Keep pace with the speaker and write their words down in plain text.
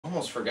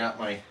Almost forgot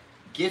my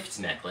gift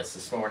necklace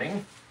this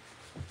morning.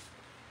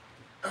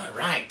 All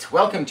right,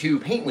 welcome to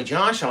Paint with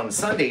Josh on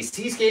Sunday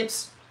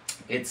Seascapes.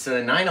 It's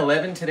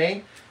 9/11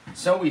 today,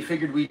 so we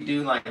figured we'd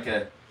do like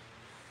a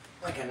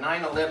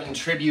 9/11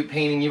 tribute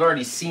painting. You've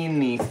already seen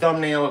the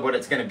thumbnail of what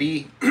it's going to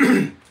be. So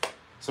I'm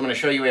going to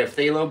show you we have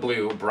Phthalo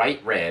blue,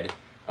 bright red,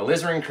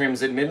 Alizarin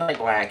crimson, midnight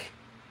black,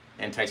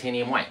 and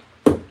titanium white.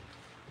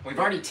 We've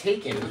already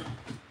taken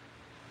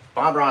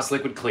Bob Ross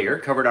liquid clear,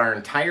 covered our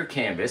entire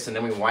canvas, and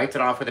then we wiped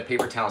it off with a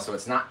paper towel so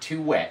it's not too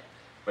wet,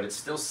 but it's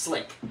still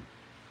slick.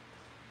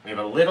 We have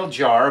a little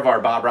jar of our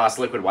Bob Ross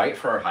liquid white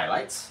for our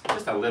highlights,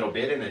 just a little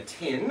bit in a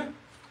tin.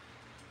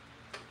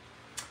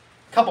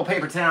 Couple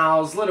paper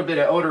towels, a little bit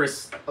of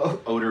odorless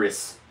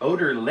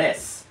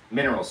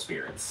mineral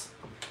spirits.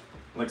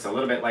 Looks a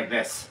little bit like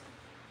this.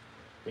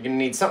 You're going to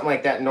need something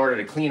like that in order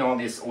to clean all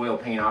this oil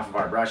paint off of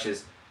our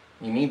brushes.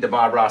 You need the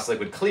Bob Ross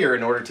liquid clear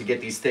in order to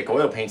get these thick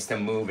oil paints to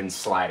move and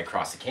slide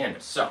across the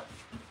canvas. So,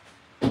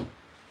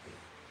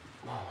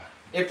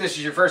 if this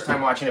is your first time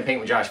watching a Paint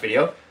with Josh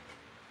video,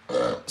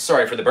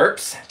 sorry for the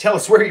burps. Tell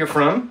us where you're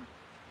from.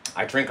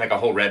 I drink like a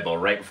whole Red Bull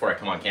right before I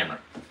come on camera.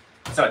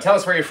 So tell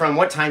us where you're from,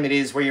 what time it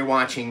is, where you're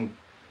watching,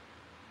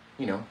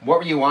 you know, what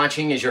were you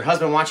watching? Is your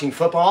husband watching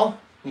football?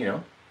 You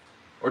know,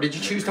 or did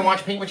you choose to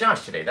watch Paint with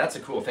Josh today? That's a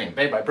cool thing.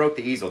 Babe, I broke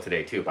the easel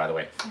today too, by the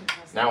way.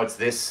 Now it's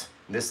this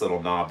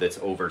little knob that's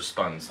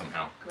overspun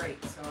somehow.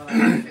 Great, so I'll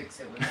have to fix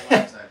it with the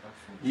website.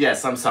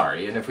 Yes, I'm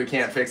sorry. And if we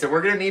can't fix it,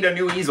 we're going to need a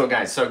new easel,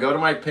 guys. So go to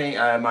my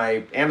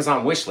my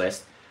Amazon wish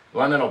list.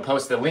 London will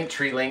post the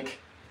Linktree link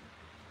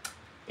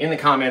in the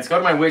comments. Go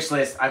to my wish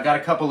list. I've got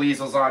a couple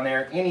easels on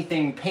there.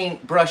 Anything,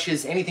 paint,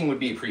 brushes, anything would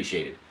be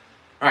appreciated.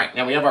 All right,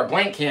 now we have our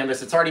blank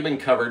canvas. It's already been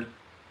covered.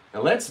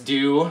 Now let's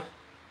do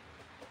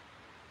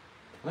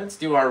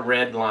our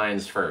red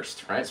lines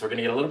first, right? So we're going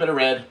to get a little bit of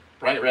red,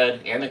 bright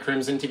red, and the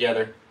crimson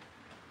together.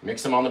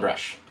 Mix them on the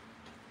brush.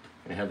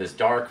 We're going to have this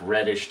dark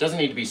reddish, doesn't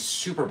need to be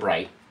super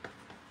bright,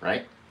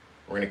 right?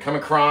 We're going to come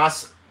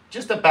across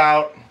just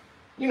about,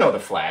 you know the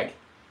flag.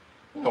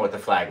 You know what the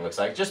flag looks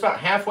like. Just about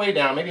halfway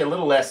down, maybe a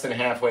little less than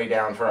halfway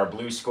down for our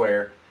blue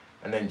square.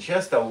 And then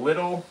just a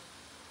little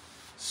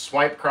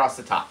swipe across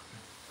the top.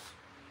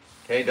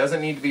 Okay, doesn't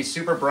need to be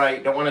super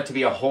bright. Don't want it to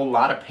be a whole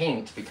lot of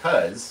paint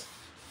because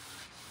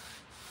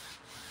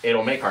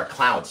it'll make our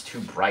clouds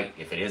too bright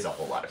if it is a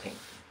whole lot of paint.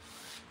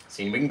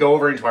 See, we can go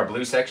over into our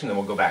blue section, then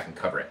we'll go back and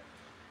cover it.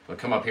 We'll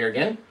come up here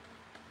again.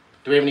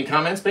 Do we have any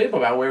comments, babe,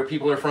 about where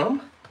people are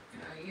from?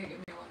 Yeah, give me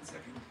 1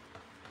 second.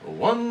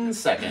 1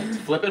 second.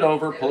 Flip it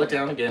over, pull it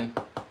down again.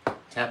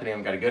 Tap it in.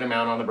 We've got a good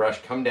amount on the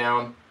brush. Come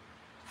down,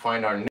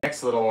 find our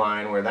next little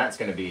line where that's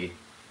going to be.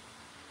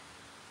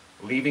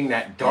 Leaving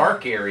that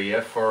dark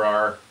area for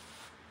our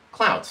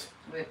clouds.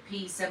 With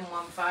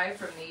P715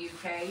 from the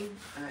UK.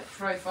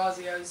 Troy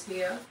Fazio's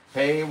here.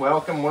 Hey,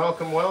 welcome,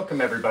 welcome,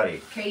 welcome,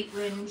 everybody.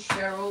 Caitlin,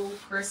 Cheryl,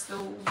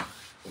 Crystal.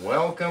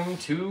 Welcome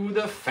to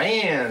the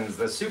fans,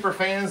 the super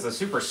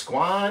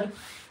squad.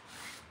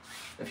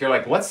 If you're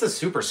like, what's the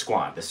super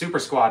squad? The super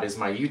squad is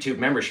my YouTube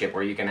membership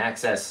where you can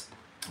access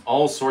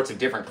all sorts of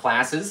different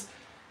classes.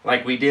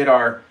 Like we did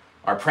our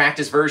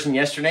practice version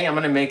yesterday. I'm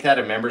going to make that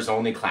a members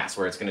only class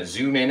where it's going to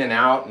zoom in and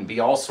out and be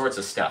all sorts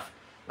of stuff.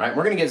 Right,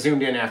 we're going to get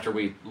zoomed in after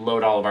we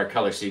load all of our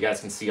colors so you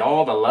guys can see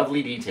all the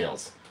lovely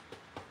details.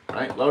 All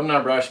right, loading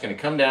our brush, going to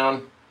come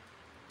down,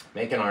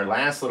 making our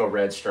last little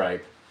red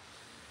stripe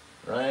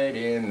right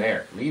in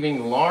there,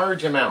 leaving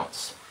large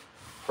amounts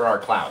for our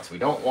clouds. We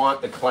don't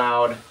want the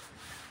cloud.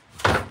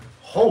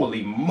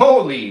 Holy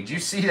moly, did you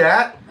see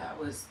that? That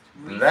was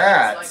really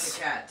That's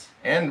like a cat.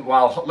 And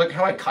wow, look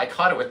how I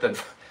caught it with the,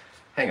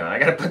 hang on, I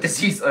got to put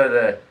this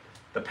the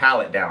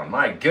palette down.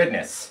 My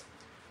goodness.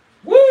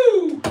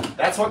 Woo!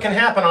 That's what can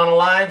happen on a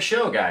live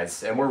show,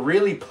 guys. And we're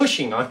really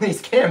pushing on these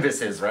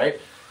canvases, right?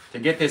 To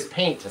get this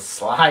paint to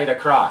slide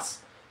across.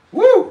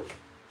 Woo!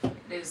 It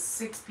is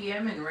 6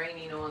 p.m. in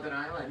rainy Northern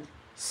Ireland.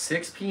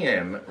 6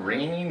 p.m.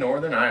 rainy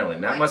Northern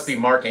Ireland. That must be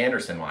Mark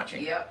Anderson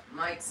watching. Yep.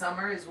 Mike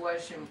Summer is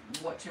watching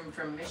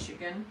from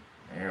Michigan.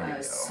 There we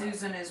go.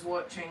 Susan is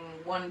watching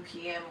 1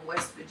 p.m.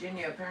 West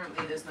Virginia.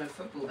 Apparently there's no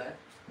football there.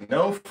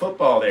 No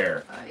football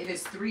there. It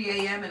is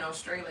 3 a.m. in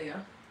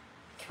Australia.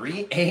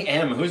 3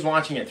 a.m. Who's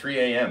watching at 3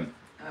 a.m.?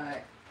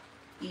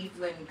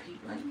 Evelyn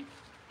Peatland.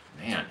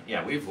 Man,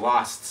 yeah, we've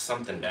lost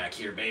something back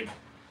here, babe,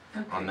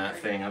 on that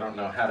thing. I don't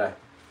know how to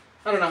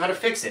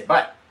fix it,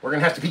 but we're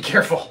gonna have to be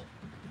careful.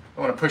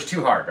 Don't want to push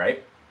too hard,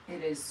 right?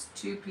 It is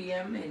 2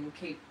 p.m. in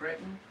Cape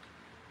Breton.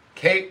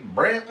 Cape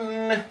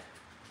Breton.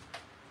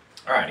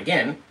 All right,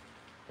 again, I'm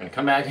gonna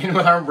come back in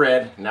with our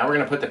red. Now we're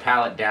gonna put the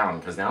palette down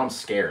because now I'm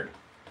scared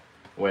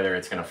whether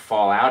it's gonna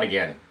fall out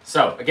again.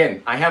 So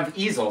again, I have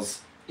easels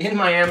in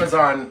my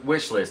Amazon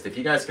wish list. If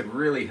you guys could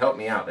really help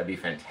me out, that'd be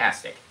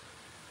fantastic.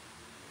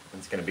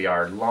 It's going to be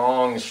our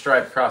long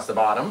stripe across the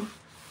bottom,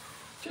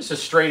 just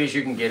as straight as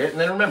you can get it. And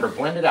then remember,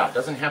 blend it out. It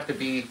doesn't have to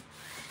be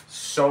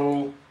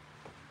so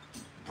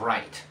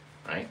bright,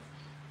 right?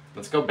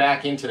 Let's go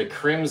back into the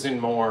crimson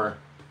more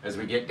as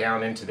we get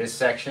down into this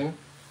section.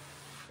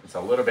 It's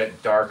a little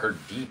bit darker,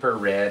 deeper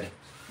red.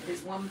 It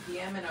is 1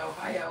 p.m. in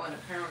Ohio, and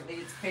apparently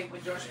it's Paint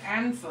with Josh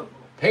and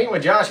football. Paint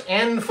with Josh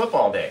and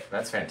football day.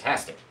 That's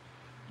fantastic.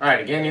 All right,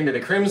 again into the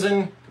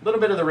crimson. A little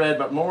bit of the red,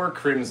 but more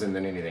crimson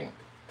than anything.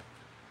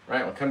 All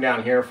right, we'll come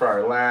down here for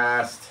our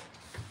last,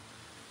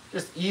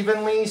 just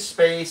evenly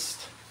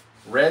spaced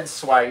red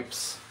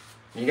swipes.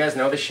 You guys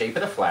know the shape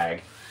of the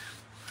flag.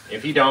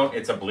 If you don't,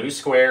 it's a blue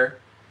square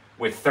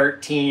with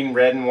 13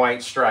 red and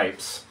white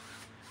stripes.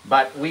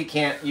 But we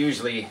can't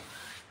usually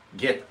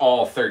get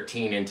all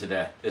 13 into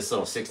this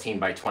little 16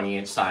 by 20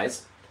 inch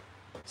size.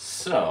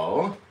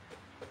 So,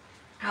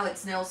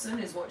 Alex Nelson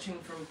is watching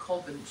from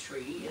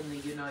Coventry in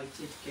the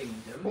United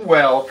Kingdom.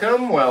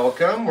 welcome,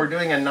 welcome. We're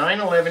doing a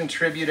 9/11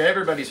 tribute.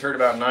 Everybody's heard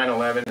about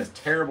 9/11, this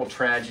terrible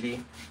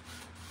tragedy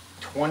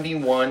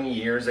 21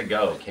 years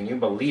ago. Can you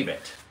believe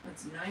it?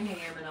 It's 9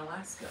 a.m. in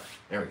Alaska.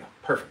 There we go.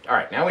 Perfect. All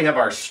right, now we have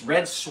our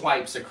red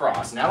swipes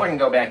across. Now I can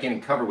go back in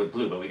and cover with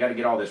blue, but we got to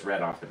get all this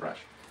red off the brush.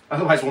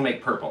 Otherwise, we'll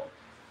make purple.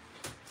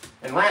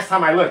 And last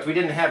time I looked, we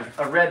didn't have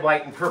a red,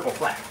 white, and purple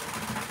flag.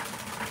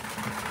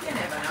 You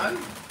never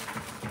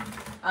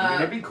know.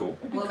 It'd be cool.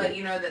 We'll let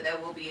you know that there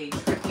will be a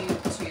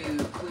tribute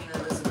to Queen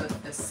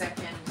Elizabeth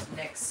II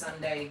next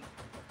Sunday.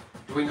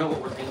 Do we know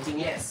what we're painting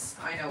yet? Yes,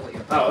 I know what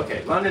you're painting. Oh,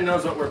 okay. London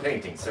knows what we're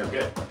painting, so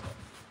good.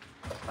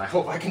 I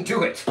hope I can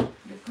do it.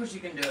 Of course you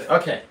can do it.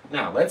 Okay,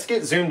 now let's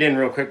get zoomed in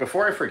real quick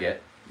before I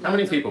forget. How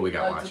many people we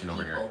got Loads watching of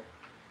over here? people.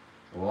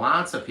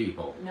 Lots of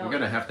people. No. We're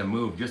gonna have to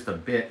move just a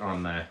bit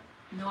on the.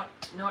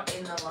 Not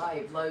in the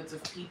live. Loads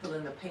of people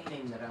in the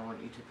painting that I want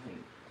you to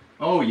paint.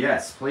 Oh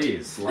yes,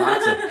 please.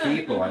 Lots of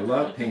people. I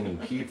love painting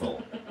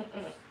people.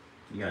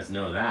 You guys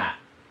know that.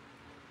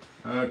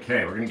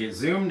 Okay, we're gonna get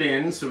zoomed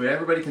in so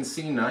everybody can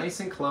see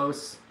nice and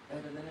close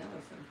Better than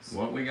elephants.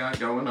 what we got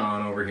going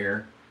on over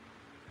here.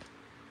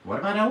 What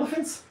about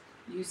elephants?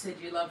 You said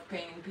you love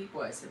painting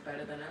people. I said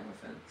better than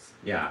elephants.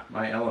 Yeah,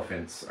 my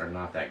elephants are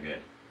not that good.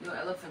 Your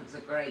elephants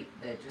are great.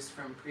 They're just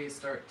from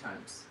prehistoric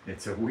times.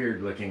 It's a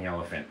weird looking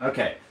elephant.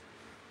 Okay,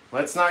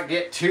 let's not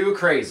get too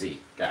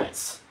crazy,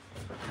 guys.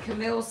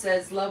 Camille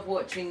says, love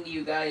watching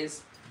you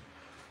guys.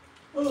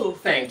 Oh,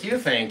 thank you,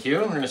 thank you.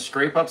 We're going to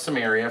scrape up some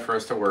area for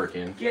us to work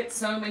in. Get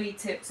so many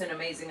tips and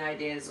amazing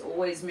ideas.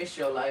 Always miss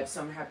your live,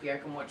 so I'm happy I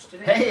can watch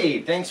today.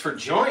 Hey, thanks for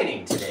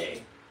joining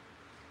today.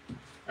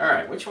 All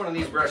right, which one of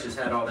these brushes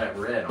had all that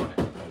red on it?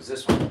 It was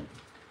this one.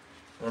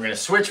 We're going to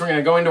switch. We're going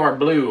to go into our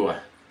blue.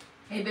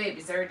 Hey babe,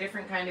 is there a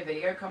different kind of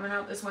video coming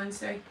out this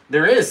Wednesday?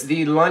 There is.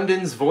 The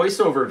London's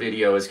voiceover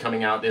video is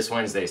coming out this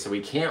Wednesday, so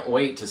we can't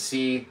wait to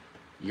see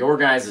your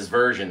guys'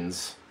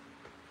 versions.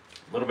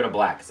 A little bit of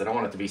black, because I don't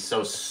want it to be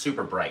so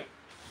super bright.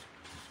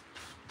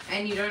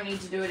 And you don't need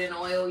to do it in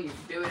oil. You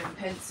could do it in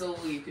pencil.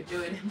 You could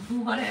do it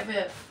in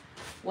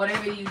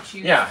whatever you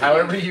choose. Yeah,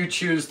 however do. you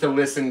choose to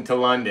listen to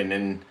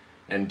London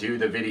and do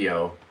the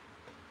video,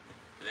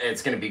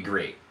 it's going to be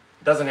great.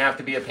 It doesn't have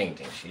to be a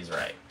painting. She's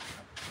right.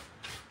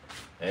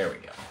 There we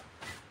go.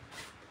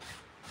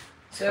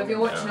 So if you're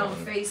watching on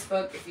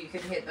Facebook, if you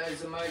could hit those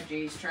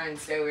emojis, try and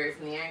stay away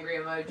from the angry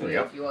emoji.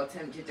 Yep. If you are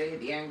tempted to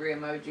hit the angry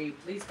emoji,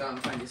 please go and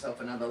find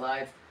yourself another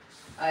live.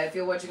 If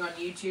you're watching on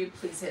YouTube,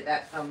 please hit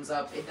that thumbs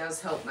up. It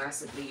does help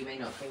massively. You may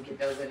not think it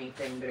does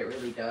anything, but it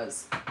really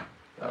does.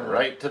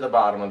 Right to the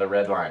bottom of the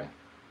red line.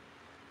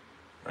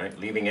 Right,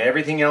 leaving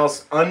everything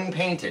else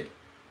unpainted.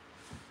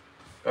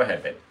 Go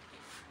ahead, babe.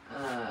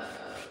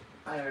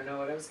 I don't know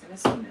what I was going to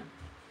say now.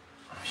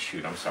 Oh,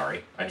 shoot, I'm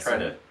sorry. I That's try all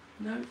to right.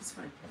 No, it's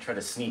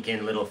fine. sneak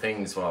in little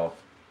things so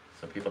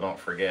people don't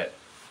forget.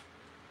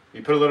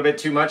 You put a little bit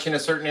too much in a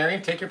certain area,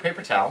 take your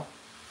paper towel,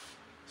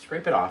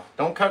 scrape it off.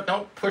 Don't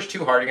push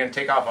too hard. You're going to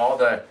take off all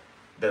the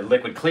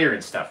liquid clear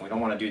and stuff. We don't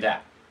want to do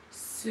that.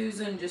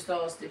 Susan just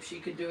asked if she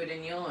could do it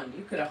in yarn.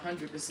 You could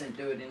 100%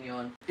 do it in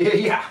yarn.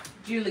 Yeah.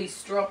 Julie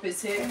Strop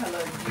is here.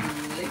 Hello,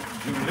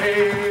 Julie.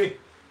 Julie.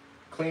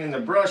 Cleaning the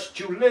brush,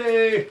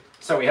 Julie.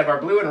 So we have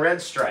our blue and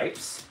red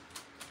stripes.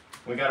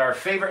 We got our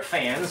favorite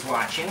fans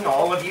watching,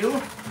 all of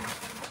you.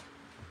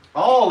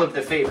 All of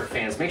the favorite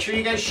fans. Make sure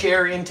you guys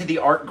share into the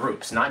art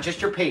groups, not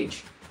just your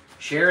page.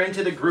 Share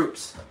into the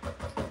groups.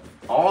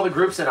 All the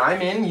groups that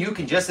I'm in, you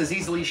can just as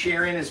easily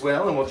share in as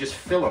well, and we'll just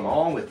fill them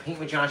all with Paint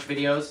with Josh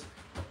videos.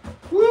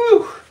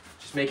 Woo!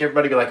 Just make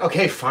everybody be like,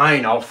 okay,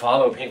 fine, I'll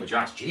follow Paint with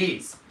Josh.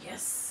 Jeez.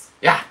 Yes.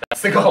 Yeah,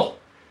 that's the goal.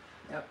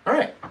 Yep. All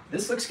right,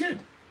 this looks good.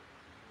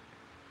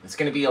 It's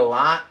going to be a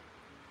lot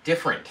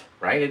different,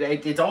 right?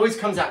 It always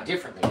comes out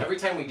differently. Every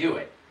time we do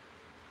it,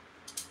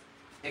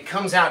 it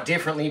comes out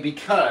differently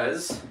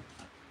because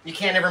you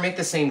can't ever make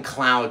the same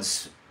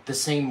clouds the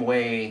same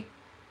way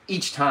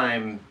each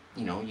time.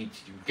 You know, you're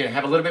going to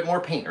have a little bit more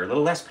paint or a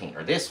little less paint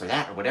or this or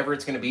that or whatever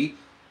it's going to be.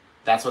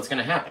 That's what's going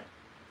to happen.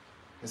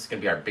 This is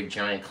going to be our big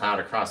giant cloud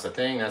across the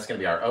thing. That's going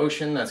to be our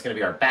ocean. That's going to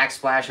be our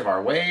backsplash of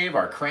our wave,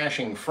 our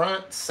crashing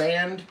front,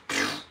 sand.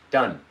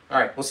 Done. All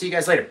right, we'll see you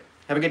guys later.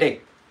 Have a good day.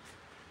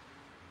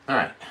 All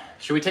right.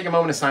 Should we take a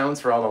moment of silence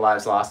for all the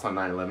lives lost on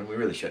 9/11? We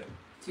really should.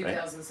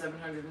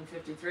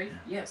 2,753?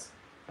 Yes.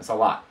 That's a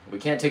lot. We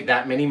can't take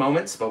that many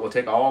moments, but we'll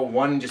take all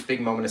one just big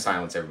moment of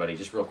silence, everybody,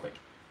 just real quick.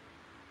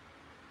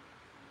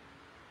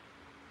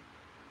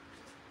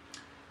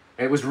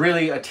 It was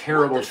really a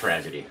terrible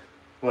tragedy.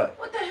 What?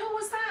 What the hell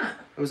was that?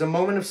 It was a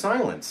moment of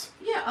silence.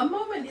 Yeah, a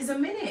moment is a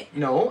minute.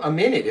 No, a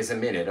minute is a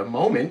minute. A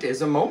moment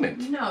is a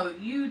moment. No,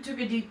 you took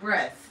a deep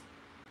breath.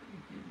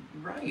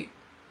 Right.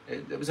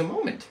 It was a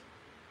moment.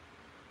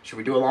 Should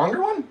we do a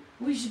longer one?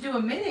 We should do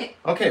a minute.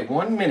 Okay,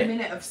 1 minute. A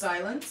minute of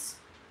silence.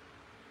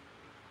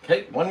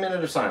 Okay, 1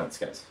 minute of silence,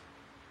 guys.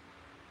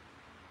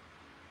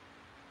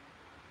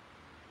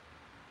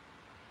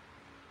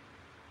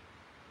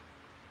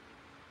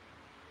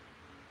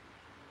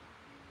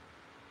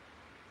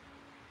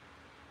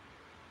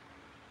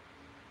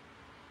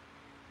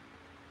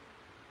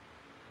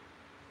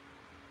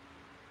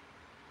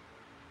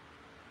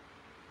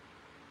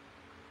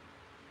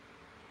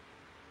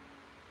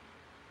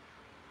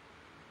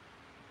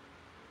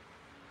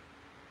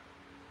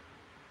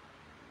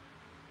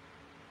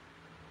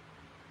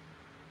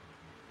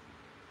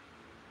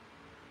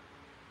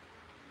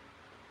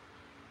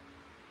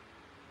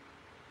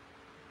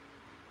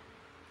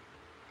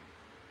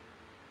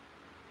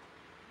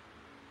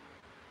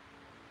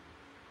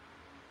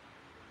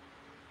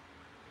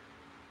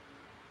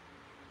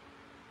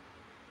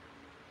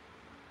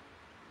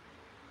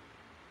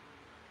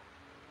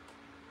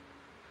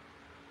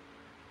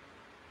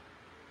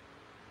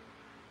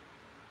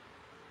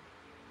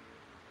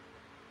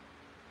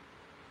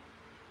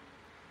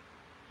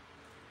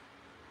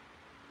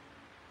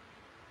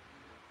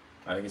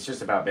 I think it's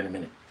just about been a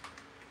minute.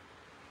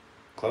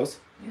 Close?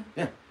 Yeah.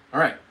 Yeah. All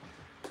right.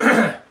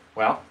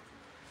 Well,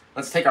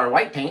 let's take our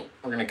white paint.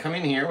 We're going to come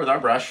in here with our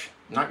brush.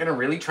 I'm not going to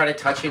really try to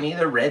touch any of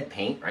the red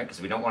paint, right? Because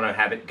we don't want to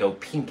have it go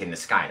pink in the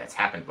sky. That's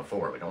happened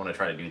before. We don't want to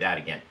try to do that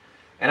again.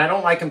 And I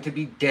don't like them to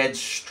be dead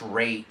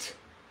straight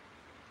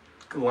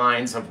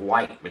lines of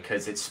white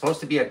because it's supposed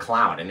to be a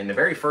cloud. And in the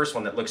very first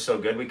one that looks so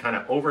good, we kind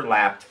of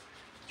overlapped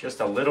just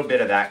a little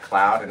bit of that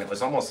cloud. And it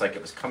was almost like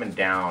it was coming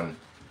down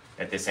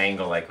at this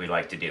angle like we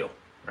like to do,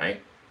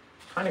 right?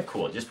 Kind of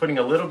cool. Just putting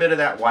a little bit of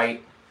that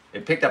white.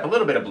 It picked up a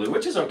little bit of blue,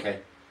 which is okay.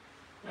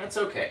 That's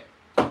okay.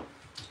 We're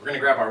going to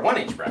grab our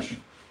 1-inch brush.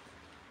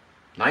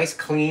 Nice,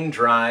 clean,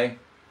 dry,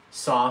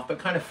 soft, but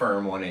kind of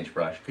firm 1-inch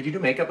brush. Could you do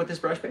makeup with this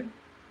brush, babe?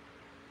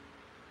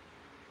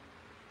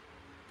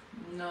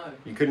 No.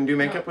 You couldn't do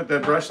makeup with the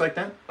brush like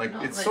that? Like,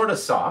 it's sort of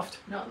soft.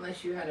 Not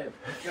unless you had a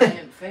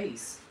giant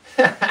face.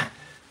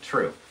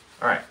 True.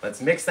 All right,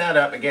 let's mix that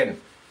up.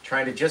 Again,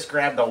 trying to just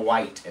grab the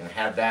white and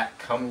have that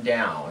come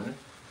down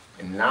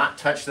and not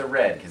touch the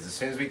red, because as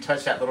soon as we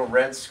touch that little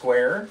red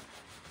square,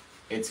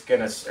 it's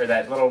gonna, or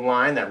that little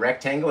line, that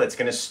rectangle, it's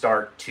gonna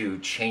start to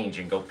change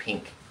and go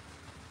pink.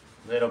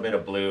 A little bit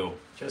of blue,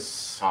 just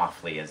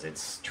softly as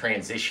it's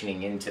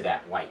transitioning into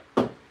that white,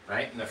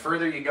 right? And the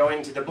further you go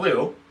into the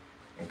blue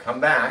and come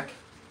back,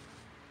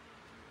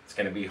 it's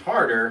gonna be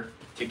harder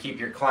to keep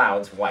your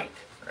clouds white,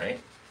 right?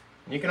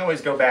 And you can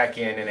always go back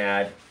in and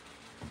add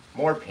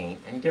more paint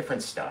and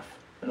different stuff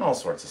and all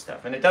sorts of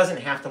stuff. And it doesn't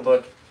have to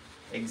look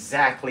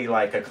exactly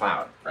like a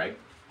cloud, right?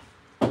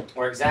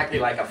 Or exactly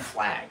like a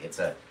flag. It's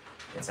a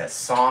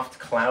soft,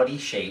 cloudy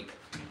shape,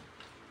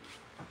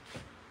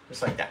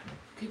 just like that.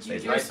 Could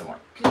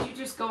you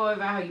just go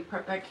over how you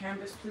prep that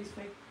canvas, please,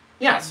 babe?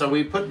 Yeah, so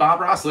we put Bob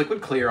Ross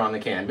liquid clear on the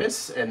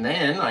canvas, and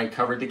then I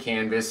covered the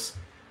canvas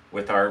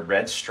with our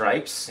red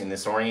stripes in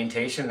this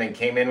orientation, then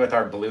came in with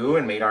our blue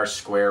and made our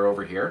square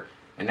over here.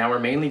 And now we're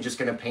mainly just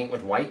going to paint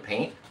with white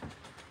paint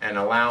and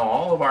allow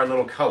all of our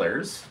little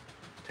colors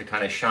to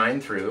kind of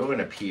shine through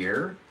and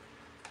appear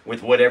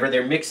with whatever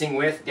they're mixing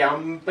with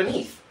down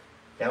beneath,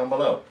 down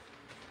below.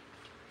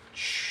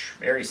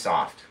 Very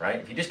soft, right?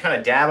 If you just kind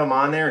of dab them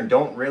on there and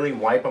don't really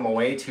wipe them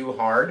away too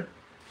hard,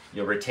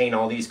 you'll retain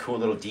all these cool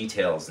little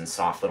details and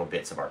soft little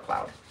bits of our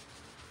cloud.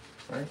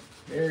 Right?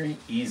 Very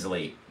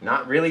easily.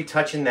 Not really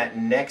touching that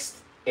next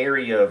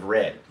area of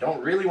red.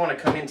 Don't really want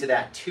to come into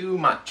that too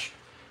much.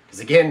 Because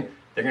again,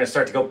 they're going to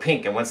start to go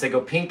pink. And once they go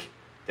pink,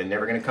 they're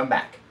never going to come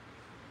back.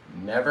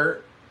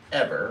 Never,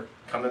 ever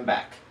coming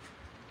back.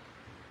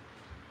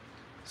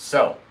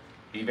 So,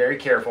 be very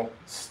careful.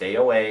 Stay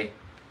away.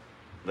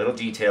 Little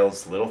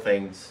details, little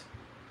things.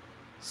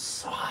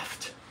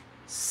 Soft.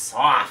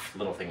 Soft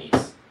little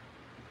thingies.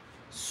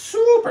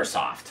 Super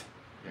soft.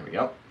 There we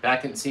go.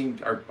 Back and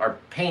seeing our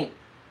paint.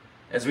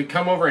 As we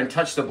come over and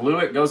touch the blue,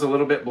 it goes a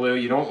little bit blue.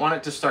 You don't want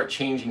it to start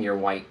changing your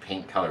white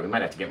paint color. We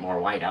might have to get more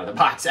white out of the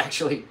box,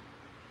 actually.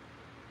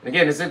 And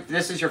again, as if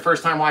this is your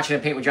first time watching a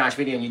Paint with Josh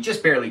video and you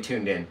just barely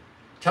tuned in,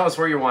 tell us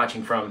where you're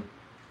watching from,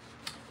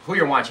 who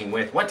you're watching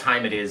with, what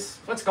time it is,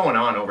 what's going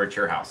on over at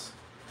your house.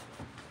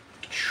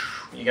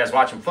 You guys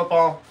watching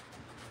football?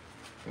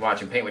 You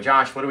watching Paint with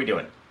Josh? What are we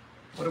doing?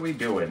 What are we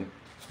doing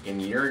in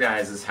your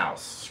guys'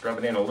 house?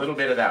 Scrubbing in a little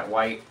bit of that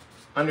white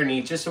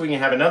underneath just so we can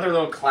have another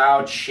little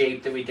cloud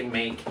shape that we can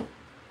make,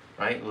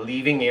 right?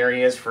 Leaving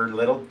areas for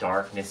little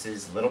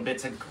darknesses, little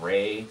bits of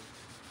gray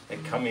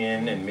that come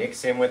in and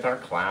mix in with our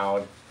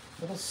cloud.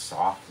 Little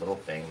soft little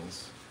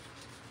things.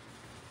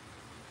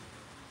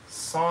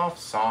 Soft,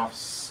 soft,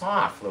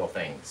 soft little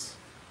things.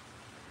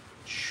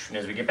 And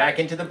as we get back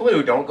into the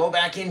blue, don't go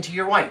back into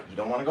your white. You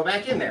don't want to go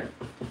back in there.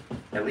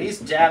 at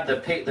least dab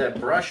the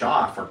brush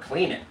off or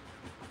clean it.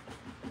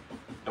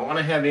 Don't want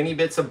to have any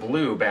bits of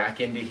blue back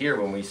into here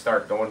when we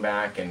start going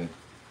back and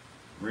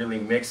really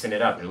mixing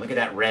it up. And look at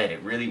that red.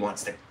 It really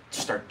wants to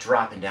start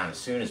dropping down as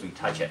soon as we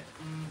touch it.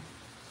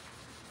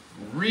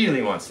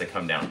 Really wants to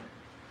come down.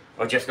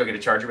 Oh, Jess, go get a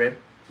charger, babe?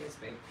 Yes,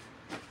 babe.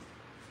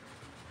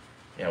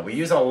 Yeah, we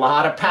use a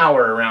lot of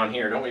power around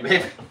here, don't we,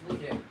 babe? We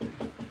do.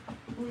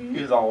 We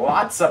use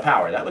lots of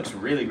power. That looks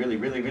really, really,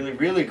 really, really,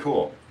 really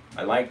cool.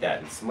 I like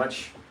that. It's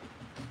much,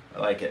 I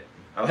like it.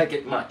 I like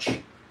it much.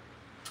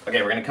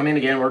 Okay, we're going to come in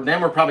again.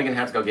 Then we're probably going to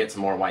have to go get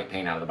some more white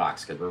paint out of the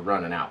box because we're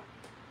running out.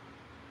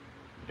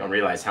 You don't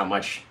realize how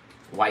much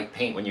white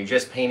paint, when you're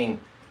just painting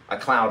a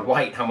cloud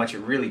white, how much it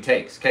really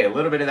takes. Okay, a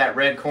little bit of that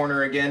red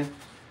corner again.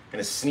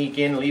 Going to sneak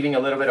in, leaving a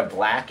little bit of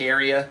black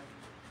area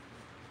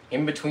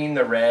in between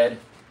the red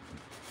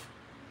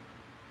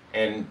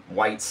and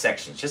white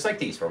sections, just like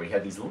these, where we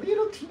have these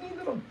little teeny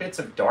little bits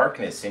of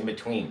darkness in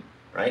between,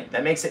 right?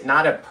 That makes it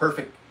not a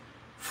perfect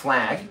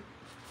flag,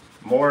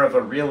 more of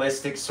a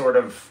realistic sort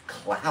of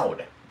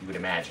cloud, you would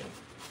imagine.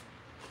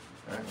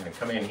 All right, I'm going to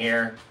come in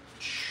here,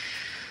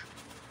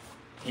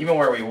 even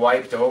where we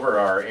wiped over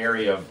our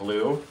area of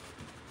blue.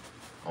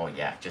 Oh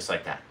yeah, just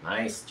like that.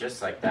 Nice,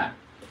 just like that.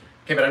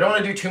 Okay, but I don't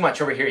want to do too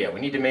much over here yet.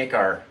 We need to make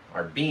our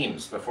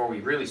beams before we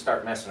really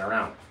start messing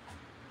around.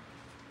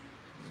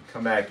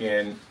 Come back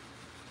in,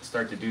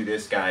 start to do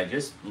this guy.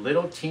 Just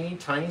little teeny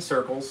tiny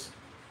circles,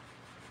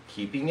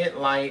 keeping it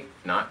light,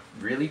 not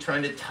really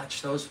trying to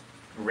touch those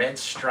red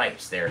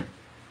stripes. They're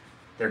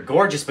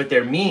gorgeous, but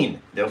they're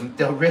mean.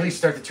 They'll really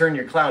start to turn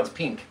your clouds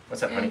pink.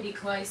 What's up, honey? Andy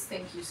Kleiss,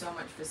 thank you so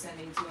much for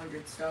sending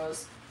 200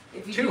 stars.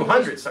 If you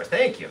 200 stars,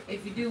 thank you.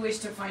 If you do wish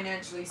to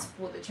financially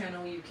support the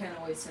channel, you can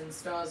always send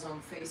stars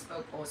on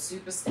Facebook or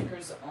super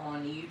stickers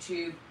on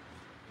YouTube.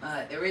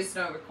 There is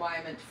no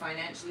requirement to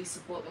financially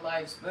support the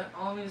lives, but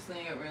obviously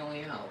it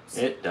really helps.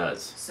 It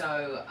does.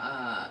 So,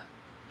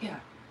 yeah.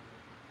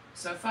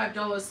 So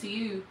 $5 to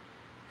you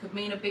could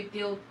mean a big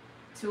deal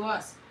to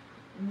us.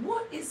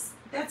 What is...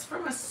 That's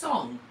from a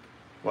song.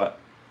 What?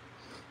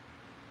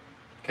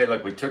 Okay,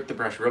 look, we took the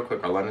brush real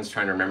quick while London's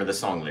trying to remember the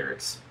song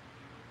lyrics.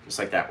 Just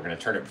like that. We're going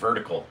to turn it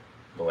vertical.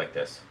 Go like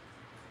this.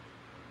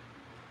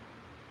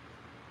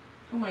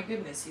 Oh my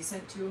goodness, he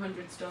sent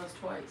 200 stars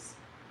twice.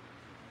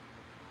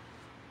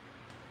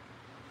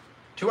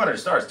 200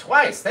 stars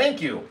twice. Thank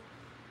you.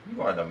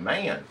 You are the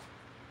man.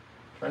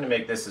 Trying to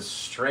make this as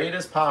straight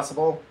as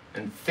possible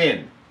and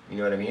thin. You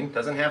know what I mean?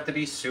 Doesn't have to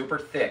be super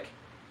thick.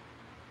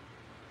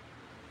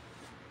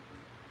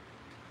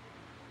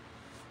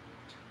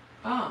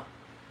 Ah.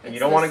 And you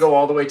don't want to go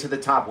all the way to the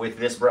top with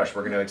this brush.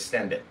 We're going to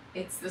extend it.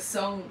 It's the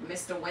song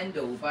Mr.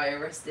 Wendell by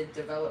Arrested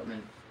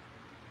Development.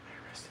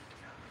 Arrested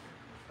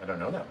Development. I don't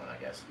know that one, I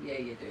guess. Yeah,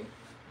 you do.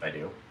 I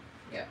do?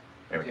 Yeah.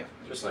 There we go.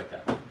 Just like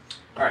that.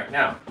 All right,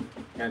 now, I'm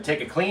going to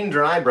take a clean,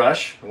 dry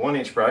brush, a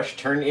 1-inch brush,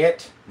 turn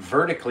it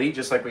vertically,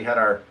 just like we had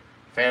our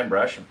fan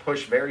brush, and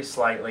push very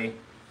slightly,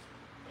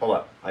 pull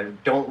up. I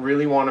don't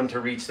really want them to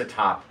reach the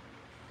top.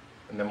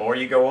 And the more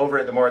you go over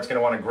it, the more it's going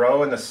to want to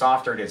grow, and the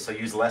softer it is, so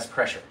use less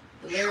pressure.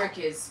 The lyric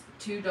is,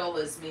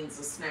 $2 means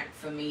a snack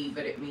for me,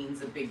 but it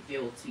means a big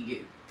deal to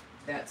you.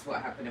 That's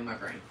what happened in my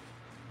brain.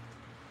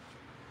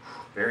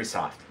 Very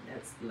soft.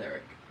 That's the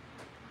lyric.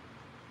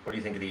 What do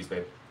you think of these,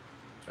 babe?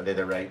 Are they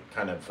the right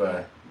kind of...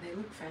 They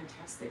look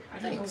fantastic. I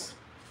don't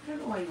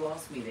know why you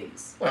asked me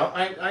these. Well,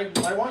 I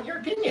want your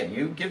opinion.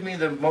 You give me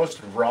the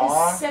most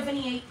raw... There's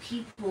 78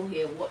 people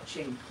here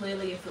watching.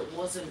 Clearly, if it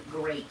wasn't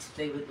great,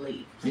 they would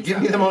leave. You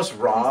give me the most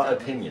raw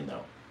opinion,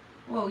 though.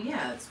 Well,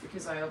 yeah, it's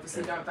because I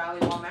obviously don't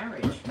value our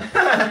marriage.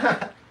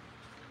 I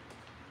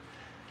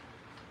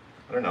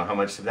don't know how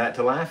much of that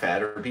to laugh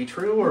at or be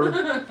true, or...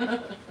 I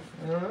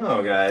don't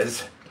know,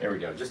 guys. There we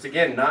go. Just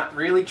again, not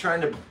really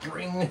trying to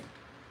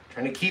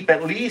keep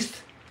at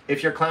least,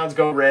 if your clouds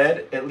go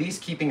red, at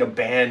least keeping a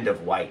band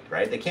of white,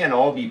 right? They can't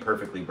all be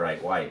perfectly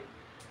bright white,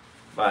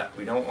 but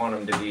we don't want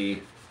them to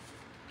be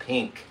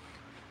pink.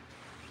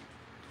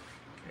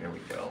 There we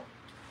go.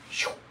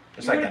 Just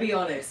like that. You gotta be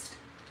honest.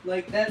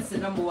 Like, that's the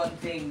number one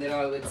thing that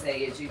I would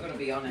say is you gotta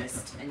be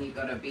honest and you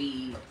gotta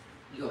be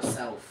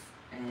yourself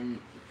and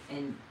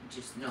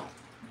just not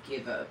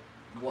give a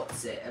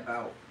what's it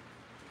about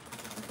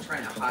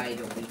trying to hide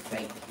or be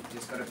fake. You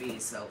just gotta be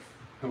yourself.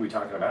 Who are we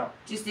talking about?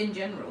 Just in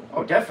general.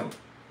 Oh, definitely.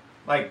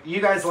 Like,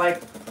 you guys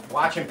like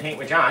watching Paint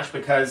with Josh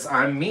because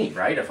I'm me,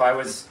 right? If I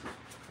was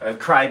a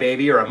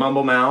crybaby or a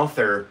mumble mouth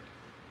or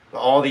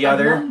all the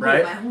other,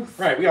 right? Mouth.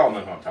 Right, we all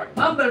know who I'm talking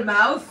about. Mumble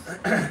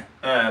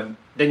mouth.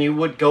 Then you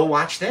would go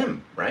watch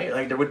them, right?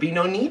 Like, there would be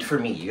no need for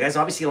me. You guys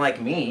obviously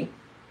like me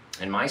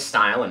and my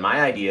style and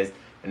my ideas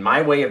and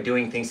my way of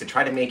doing things to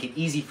try to make it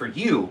easy for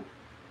you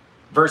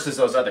versus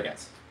those other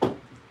guys.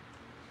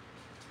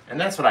 And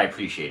that's what I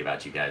appreciate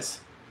about you guys.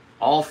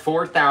 All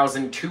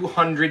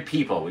 4,200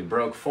 people. We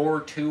broke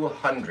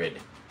 4,200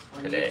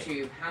 today. On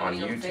YouTube. How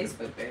many on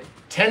Facebook, babe?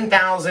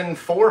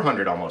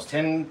 10,400 almost.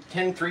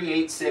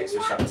 10,386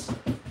 or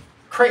something.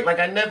 Great, like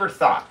I never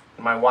thought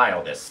in my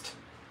wildest.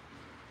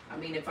 I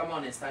mean, if I'm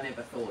honest, I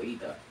never thought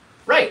either.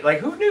 Right, like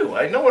who knew?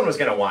 No one was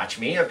going to watch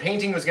me. A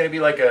painting was going to be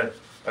like a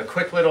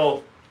quick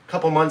little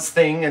couple months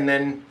thing, and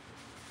then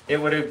it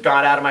would have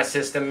got out of my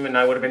system, and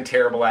I would have been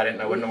terrible at it,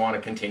 and I wouldn't want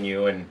to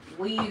continue. And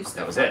we used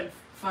that was to, it.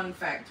 Fun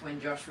fact, when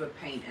Josh would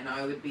paint, and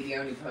I would be the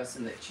only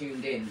person that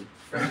tuned in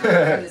from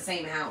the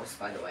same house,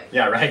 by the way.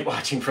 Yeah, right,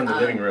 watching from the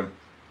living room.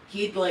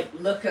 He'd like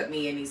look at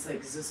me and he's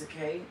like, "Is this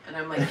okay?" And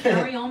I'm like,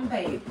 "Carry on,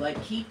 babe.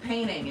 Like, keep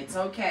painting. It's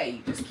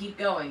okay. Just keep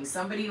going.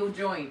 Somebody will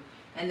join."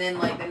 And then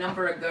like the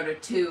number would go to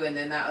 2, and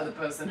then that other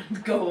person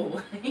would go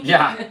away.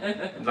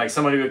 Yeah, like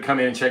somebody would come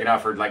in and check it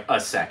out for like a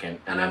second,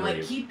 and I'm like,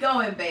 leave. Keep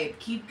going, babe.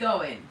 Keep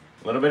going.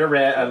 A little bit of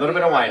red, a little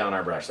bit of white on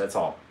our brush. That's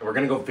all. We're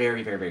gonna go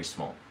very, very, very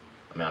small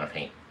amount of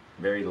paint,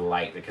 very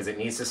light, because it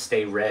needs to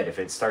stay red. If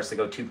it starts to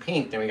go too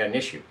pink, then we got an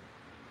issue,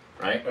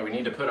 right? But we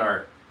need to put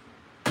our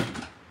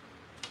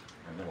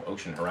little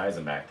ocean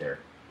horizon back there.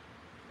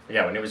 But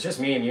yeah, when it was just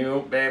me and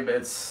you, babe,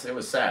 it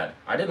was sad.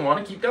 I didn't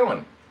want to keep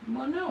going.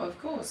 Well, no,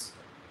 of course.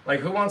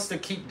 Like, who wants to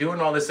keep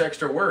doing all this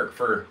extra work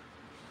for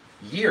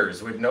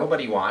years with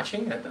nobody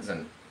watching? That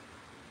doesn't,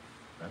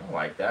 I don't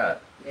like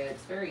that. Yeah,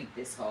 it's very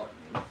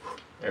disheartening.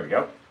 There we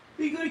go.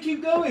 You gotta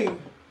keep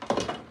going.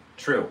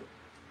 True.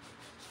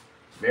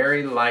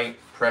 Very light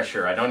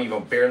pressure. I don't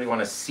even barely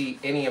want to see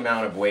any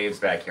amount of waves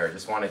back here. I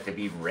just want it to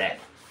be red.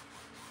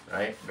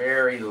 Right?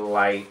 Very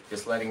light.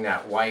 Just letting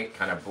that white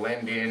kind of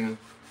blend in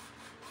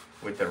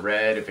with the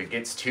red. If it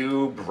gets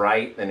too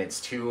bright, then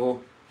it's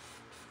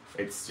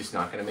just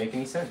not going to make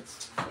any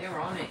sense. They're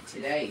on it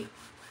today.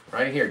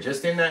 Right here,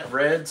 just in that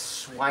red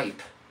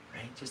swipe.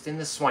 Right? Just in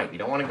the swipe. You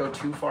don't want to go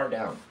too far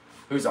down.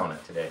 Who's on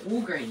it today?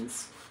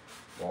 Walgreens.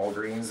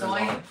 Walgreens So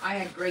is on. I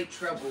had great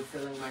trouble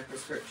filling my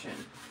prescription.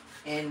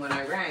 And when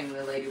I rang,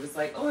 the lady was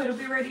like, "Oh, it'll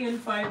be ready in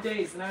 5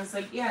 days." And I was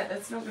like, "Yeah,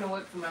 that's not going to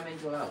work for my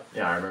mental health."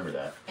 Yeah, I remember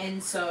that.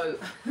 And so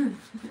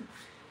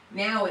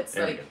now it's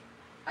there like,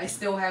 I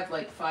still have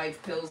like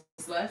 5 pills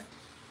left.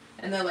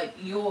 And they're like,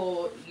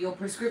 your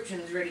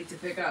prescription's ready to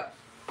pick up.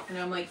 And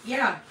I'm like,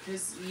 "Yeah,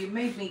 because you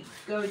made me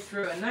go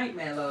through a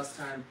nightmare last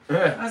time."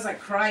 I was like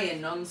crying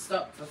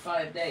non-stop for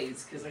 5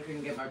 days because I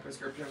couldn't get my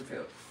prescription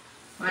filled.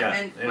 My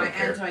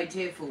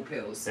anti-tearful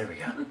pills. There we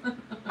go.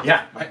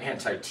 Yeah, my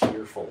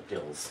anti-tearful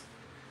pills.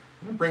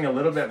 I'm going to bring a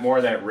little bit more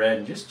of that red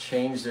and just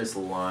change this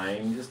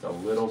line just a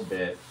little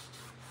bit.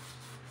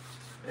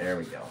 There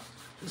we go.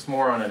 Just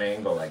more on an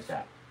angle like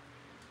that.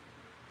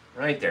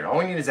 Right there. All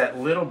we need is that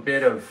little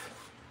bit of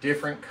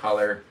different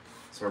color.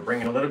 So we're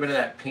bringing a little bit of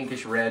that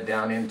pinkish red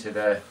down into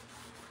the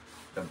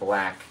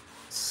black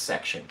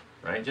section,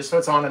 right? Just so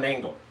it's on an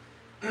angle.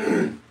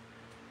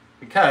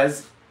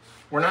 Because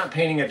we're not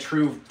painting a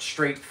true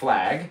straight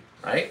flag,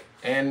 right?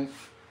 And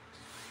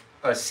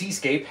a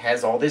seascape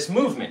has all this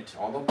movement.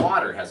 All the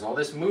water has all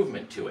this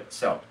movement to it.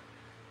 So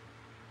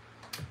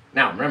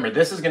now remember,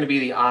 this is going to be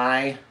the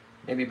eye,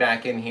 maybe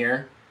back in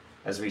here,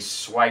 as we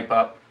swipe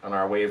up and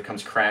our wave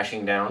comes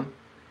crashing down.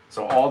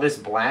 So all this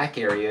black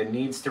area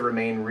needs to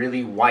remain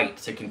really white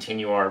to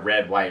continue our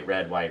red, white,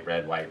 red, white,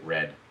 red, white,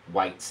 red,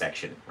 white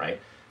section,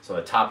 right? So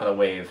the top of the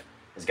wave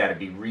has got to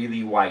be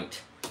really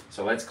white.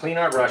 So let's clean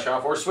our brush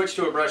off, or switch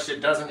to a brush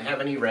that doesn't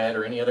have any red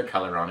or any other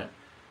color on it.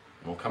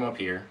 And we'll come up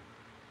here.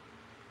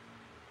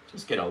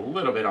 Just get a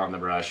little bit on the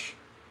brush.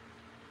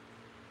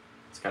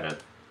 It's got a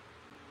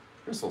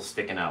bristle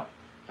sticking out.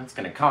 That's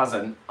going to cause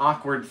an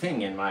awkward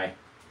thing in my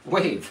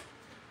wave.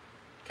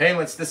 Okay,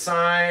 let's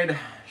decide.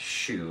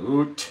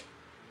 Shoot.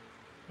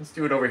 Let's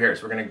do it over here.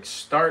 So we're going to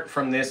start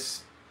from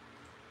this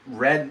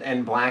red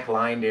and black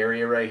lined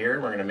area right here.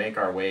 We're going to make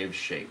our wave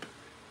shape.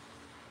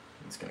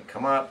 It's going to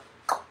come up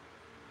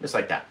just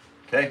like that.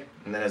 Okay,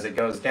 and then as it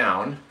goes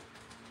down,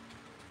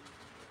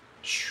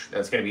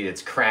 that's going to be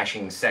its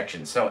crashing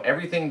section. So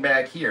everything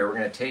back here we're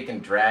going to take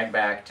and drag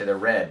back to the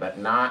red, but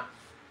not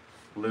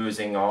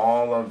losing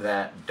all of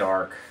that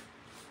dark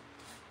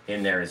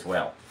in there as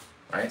well.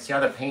 All right, see how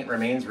the paint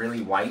remains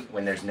really white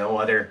when there's no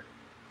other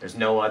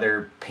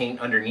paint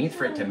underneath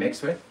for it to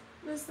mix with?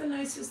 That's the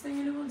nicest thing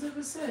anyone's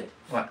ever said.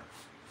 What?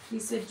 He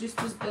said, just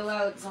as Bill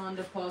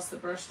Alexander passed the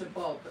brush to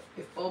Bob,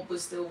 if Bob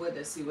was still with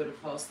us, he would have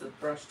passed the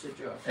brush to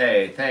Josh.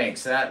 Hey,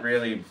 thanks. That's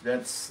really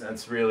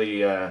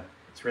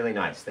it's really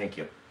nice. Thank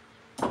you.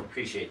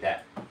 Appreciate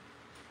that.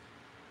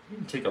 We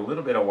can take a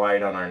little bit of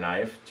white on our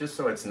knife, just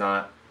so it's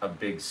not a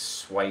big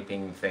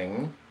swiping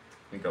thing.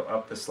 We go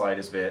up the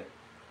slightest bit,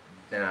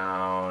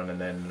 down,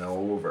 and then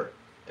over.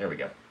 There we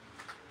go.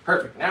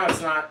 Perfect. Now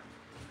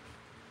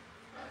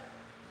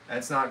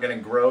that's not going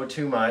to grow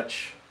too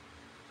much,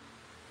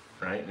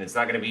 right? And it's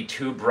not going to be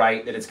too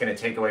bright that it's going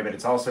to take away, but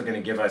it's also going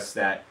to give us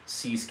that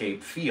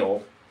seascape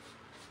feel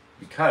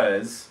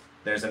because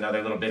there's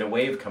another little bit of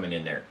wave coming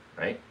in there,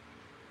 right?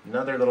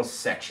 Another little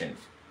section.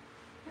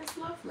 That's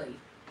lovely.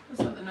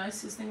 That's not the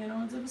nicest thing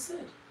anyone's ever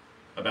said.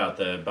 About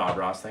the Bob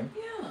Ross thing?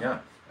 Yeah. Yeah,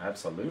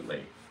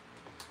 absolutely.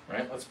 All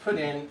right, let's put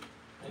in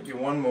maybe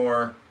one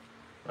more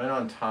right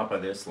on top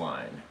of this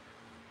line.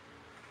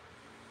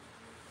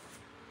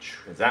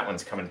 Because that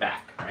one's coming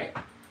back, right?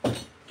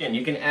 Again,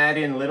 you can add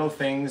in little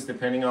things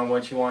depending on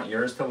what you want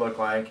yours to look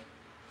like.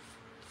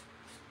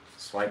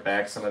 Swipe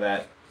back some of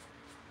that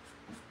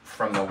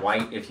from the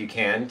white if you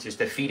can, just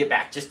to feed it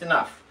back, just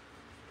enough,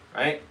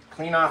 right?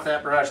 Clean off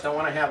that brush. Don't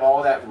want to have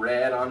all that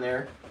red on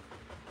there.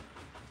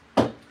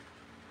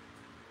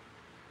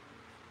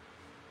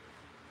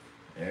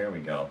 There we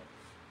go.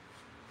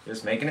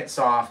 Just making it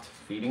soft,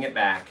 feeding it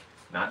back,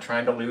 not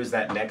trying to lose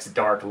that next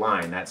dark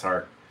line. That's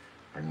our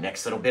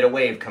next little bit of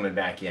wave coming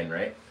back in,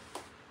 right?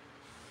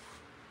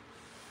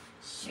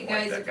 Hey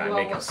guys, that guy,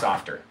 make it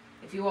softer.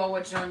 If you are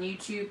watching on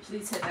YouTube,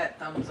 please hit that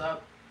thumbs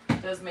up.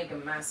 It does make a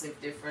massive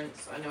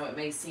difference. I know it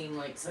may seem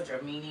like such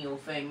a menial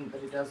thing,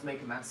 but it does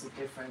make a massive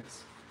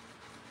difference.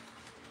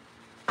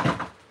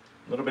 A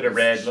little bit of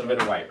red, a little bit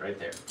of white right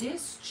there.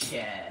 This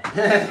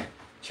chair.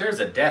 Chair's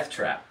a death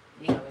trap.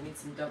 Yeah, we need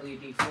some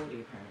WD-40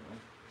 apparently.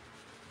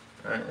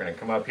 All right, we're gonna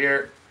come up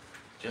here,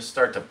 just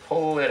start to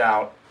pull it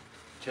out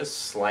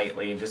just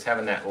slightly, just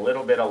having that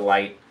little bit of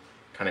light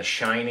kind of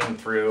shining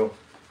through,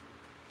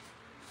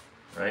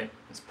 right?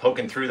 It's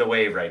poking through the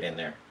wave right in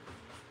there.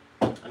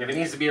 And if it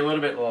needs to be a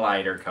little bit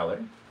lighter color,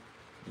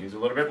 use a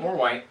little bit more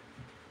white.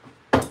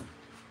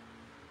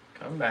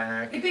 Come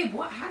back. Hey babe,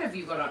 what hat have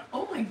you got on?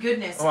 Oh my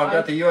goodness. Oh, I've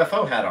got the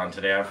UFO hat on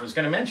today. I was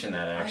going to mention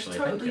that actually.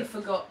 I totally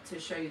forgot to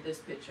show you this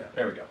picture.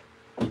 There we go.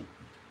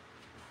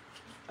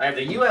 I have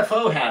the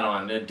UFO hat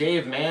on.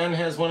 Dave Mann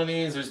has one of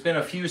these. There's been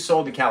a few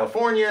sold to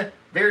California.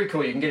 Very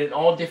cool. You can get it in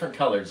all different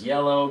colors.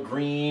 Yellow,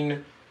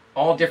 green,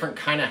 all different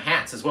kind of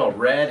hats as well.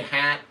 Red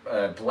hat,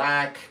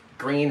 black,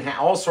 green hat,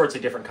 all sorts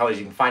of different colors.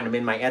 You can find them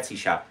in my Etsy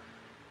shop.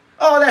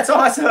 Oh, that's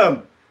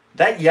awesome.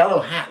 That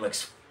yellow hat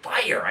looks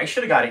fire. I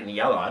should have got it in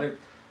yellow.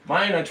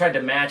 Mine, I tried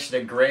to match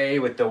the gray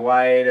with the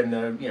white and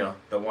the, you know,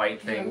 the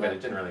white thing, but it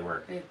didn't really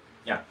work.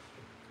 Yeah.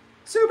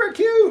 Super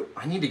cute.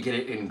 I need to get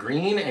it in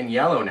green and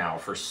yellow now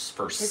for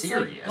serious. It's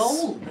like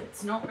gold.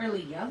 It's not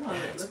really yellow.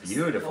 It's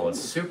beautiful. It's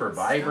super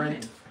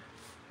vibrant.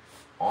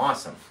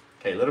 Awesome.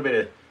 Okay, a little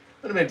bit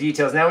of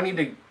details. Now we need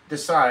to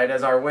decide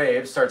as our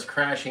wave starts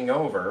crashing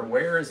over,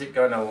 where is it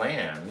going to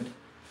land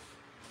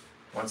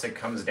once it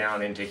comes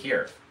down into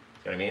here?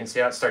 You know what I mean? See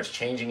how it starts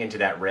changing into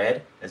that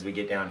red as we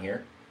get down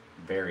here?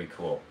 Very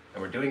cool.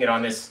 And we're doing it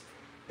on this,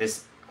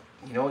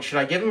 you know, should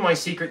I give him my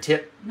secret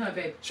tip? No,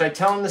 babe. Should I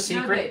tell him the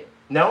secret? No, babe.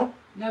 No?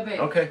 No, babe.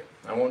 Okay.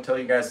 I won't tell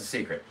you guys the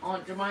secret.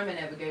 Aunt Jemima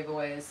never gave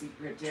away a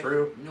secret tip.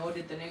 True. Nor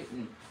did the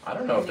Newton. I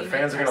don't know if the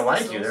fans are going to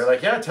like you. They're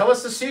like, yeah, tell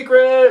us the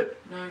secret.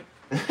 No.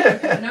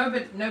 No,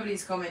 but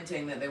nobody's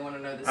commenting that they want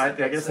to know the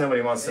secret. I guess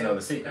nobody wants to know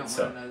the secret. They don't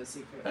want to know the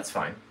secret. That's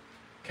fine.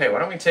 Okay, why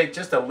don't we take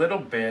just a little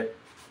bit,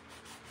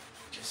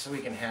 just so we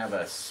can have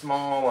a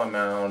small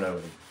amount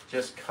of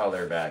just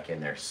color back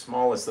in there.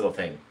 Smallest little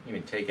thing. You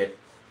can take it,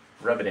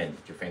 rub it in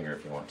with your finger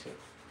if you want to.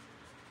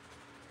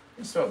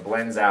 Just so it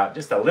blends out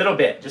just a little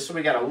bit, just so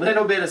we got a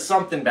little bit of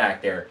something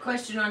back there.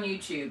 Question on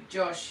YouTube.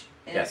 Josh,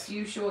 in Yes. a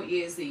few short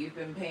years that you've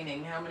been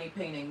painting, how many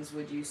paintings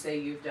would you say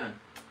you've done?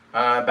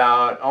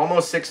 About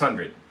almost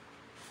 600.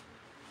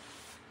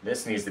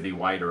 This needs to be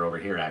whiter over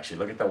here, actually.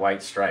 Look at the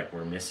white stripe.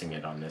 We're missing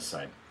it on this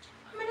side.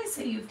 I'm going to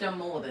say you've done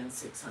more than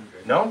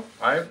 600. No,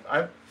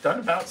 I've done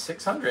about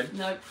 600.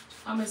 No,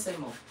 I'm going to say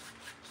more.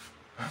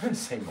 I'm going to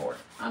say more.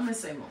 I'm going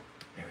to say more.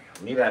 There we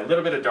go. Leave that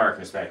little bit of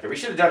darkness back there. We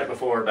should have done it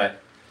before,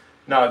 but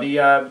no,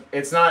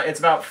 it's not. It's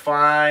about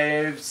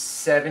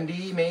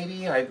 570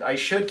 maybe. I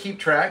should keep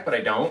track, but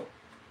I don't,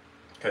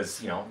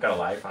 because, you know, I've got a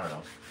life. I don't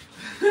know.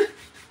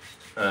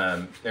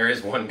 There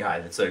is one guy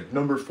that's like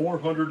number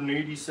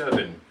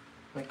 487.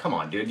 Like, come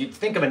on, dude. You'd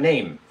think of a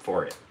name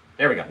for it.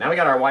 There we go. Now we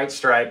got our white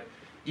stripe.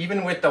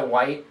 Even with the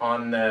white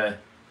on the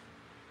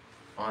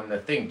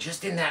thing,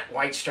 just in that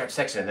white stripe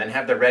section, and then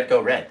have the red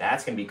go red.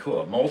 That's gonna be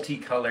cool. A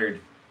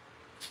multicolored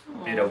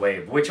bit of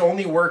wave, which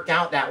only worked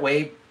out that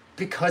way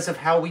because of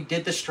how we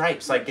did the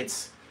stripes. Like,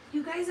 it's.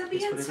 You guys are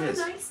being so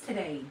nice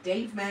today.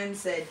 Dave Mann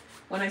said,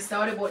 when I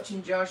started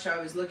watching Josh, I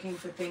was looking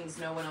for things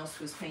no one else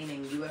was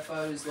painting.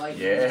 UFOs,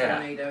 lightning,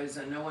 tornadoes,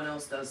 and no one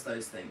else does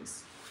those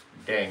things.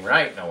 Dang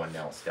right, no one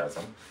else does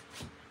them.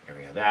 There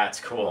we go. That's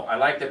cool. I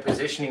like the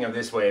positioning of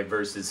this wave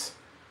versus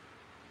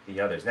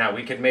the others. Now,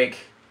 we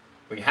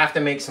have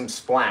to make some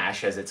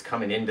splash as it's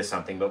coming into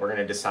something, but we're going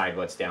to decide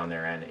what's down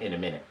there in a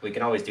minute. We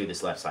can always do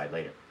this left side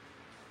later.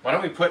 Why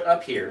don't we put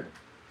up here,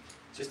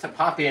 just to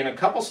pop in a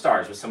couple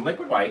stars with some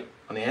liquid white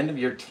on the end of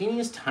your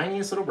teeniest,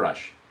 tiniest little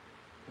brush,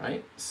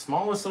 right?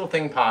 Smallest little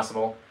thing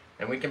possible,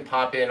 and we can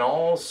pop in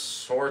all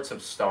sorts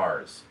of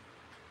stars.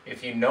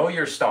 If you know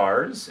your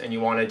stars and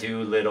you want to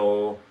do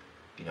little,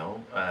 you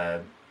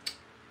know,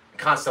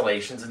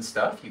 constellations and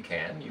stuff, you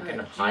can. You can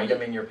hide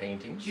them in your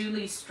paintings.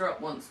 Julie Strutt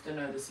wants to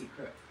know the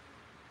secret.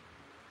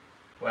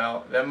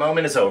 Well, that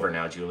moment is over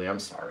now, Julie. I'm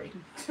sorry.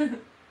 All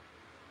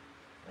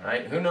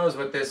right, who knows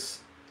what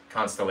this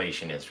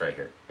constellation is right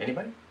here?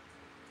 Anybody?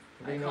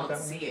 I can't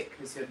see it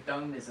because your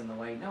dome is in the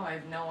way. No, I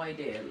have no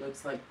idea. It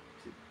looks like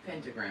a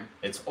pentagram.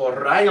 It's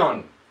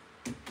Orion.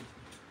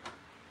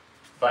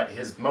 But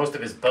most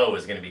of his bow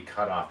is going to be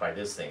cut off by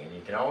this thing. And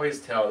you can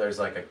always tell there's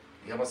like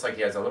almost like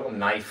he has a little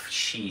knife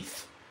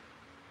sheath.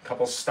 A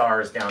couple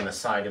stars down the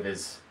side of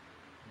his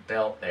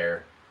belt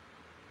there.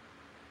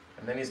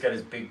 And then he's got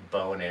his big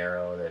bow and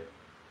arrow that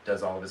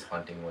does all of his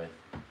hunting with.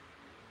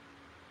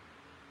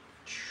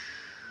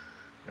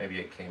 maybe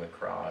it came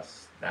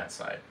across that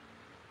side.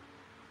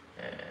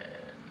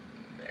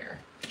 And there.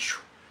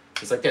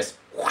 Just like this.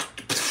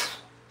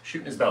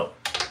 Shooting his bow.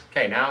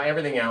 Okay, now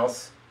everything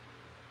else,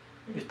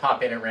 you just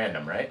pop in at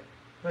random, right?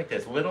 Like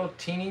this, little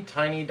teeny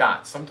tiny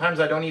dots.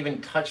 Sometimes I don't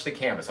even touch the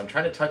canvas. I'm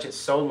trying to touch it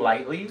so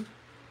lightly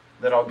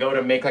that I'll go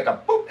to make like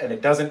a boop and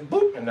it doesn't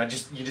boop, and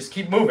you just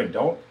keep moving.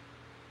 Don't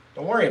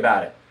worry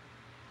about it.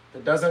 If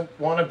it doesn't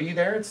want to be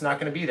there, it's not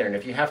going to be there. And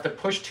if you have to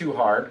push too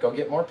hard, go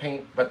get more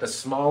paint, but the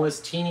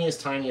smallest,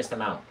 teeniest, tiniest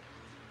amount.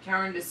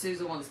 Karen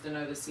D'Souza wants to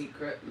know the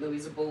secret.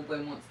 Louisa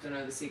Baldwin wants to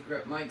know the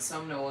secret. Mike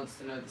Sumner wants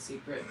to know the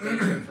secret.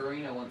 Deja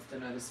Farina wants to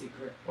know the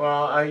secret.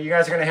 Well, you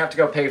guys are going to have to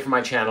go pay for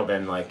my channel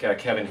then, like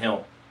Kevin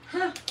Hill.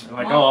 Huh.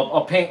 Like, oh,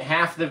 I'll paint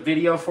half the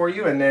video for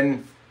you, and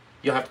then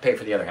you'll have to pay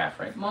for the other half,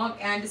 right?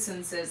 Mark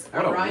Anderson says,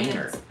 What a Orion's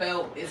wiener.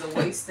 belt is a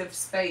waste of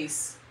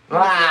space.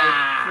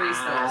 Ah, 3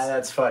 stars.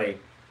 that's funny.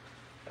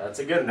 That's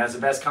a good one. That's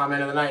the best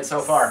comment of the night so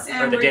far,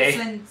 or the day.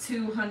 Sam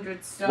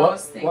 200 stars. What?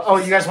 Thank Oh,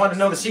 you guys want to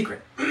know the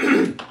secret?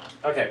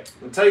 Okay,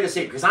 I'll tell you the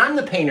secret, because I'm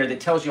the painter that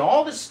tells you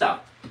all the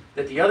stuff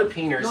that the other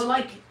painters You're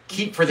like,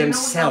 keep for you know what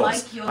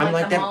themselves. you're like? You're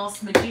like the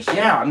masked magician.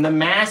 Yeah, I'm the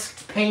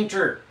masked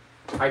painter.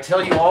 I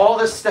tell you all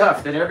the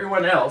stuff that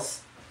everyone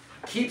else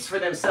keeps for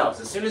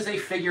themselves. As soon as they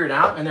figure it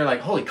out and they're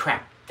like, holy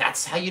crap,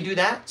 that's how you do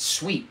that?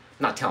 Sweet.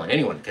 I'm not telling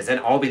anyone, because then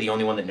I'll be the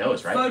only one that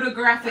knows, right?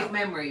 Photographic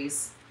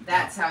memories.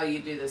 That's how you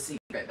do the secret.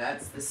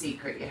 That's the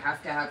secret. You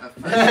have to have a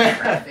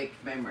photographic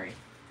memory.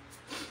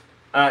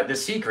 The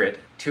secret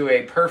to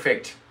a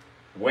perfect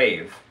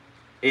wave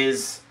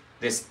is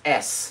this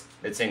S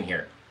that's in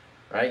here,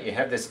 right? You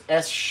have this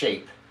S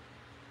shape,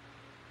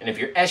 and if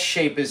your S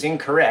shape is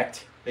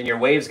incorrect, then your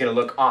wave's going to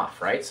look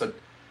off, right? So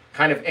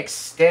kind of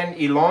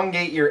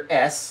elongate your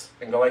S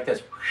and go like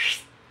this,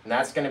 and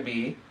that's going to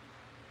be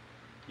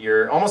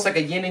your, almost like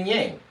a yin and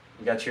yang.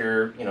 You got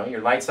your, you know,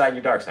 your light side and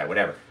your dark side,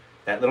 whatever.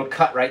 That little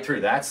cut right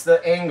through, that's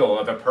the angle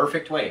of a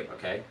perfect wave,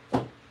 okay?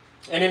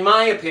 And in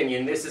my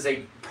opinion, this is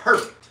a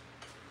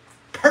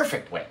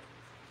perfect wave.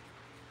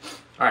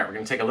 All right, we're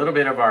going to take a little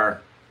bit of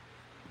our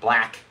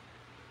black,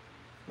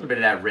 a little bit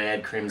of that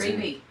red,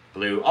 crimson, Grapey.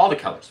 blue, all the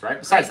colors, right?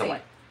 Besides the Grapey.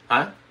 white.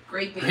 Huh?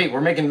 Grapey. Great,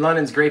 we're making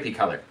London's grapey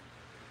color.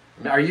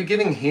 Are you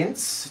giving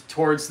hints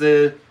towards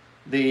the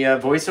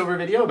voiceover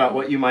video about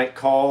what you might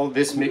call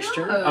this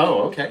mixture? No.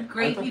 Oh, okay.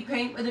 Grapey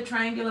paint with a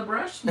triangular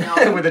brush?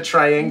 No. With a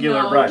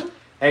triangular No. brush.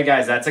 Hey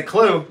guys, that's a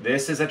clue.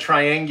 This is a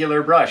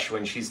triangular brush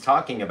when she's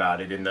talking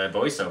about it in the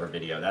voiceover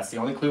video. That's the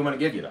only clue I'm going to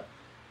give you, though.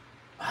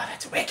 Oh,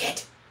 that's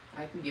wicked.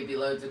 I can give you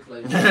loads of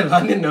clues.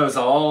 London knows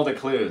all the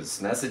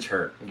clues. Message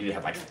her. You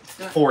have like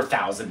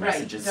 4,000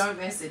 messages. Right, don't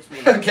message me.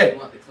 Okay.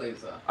 What the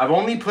clues are. I've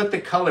only put the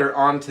color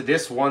onto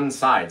this one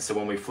side, so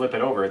when we flip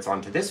it over, it's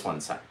onto this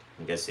one side.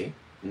 You guys see?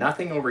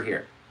 Nothing over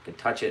here. You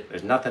can touch it.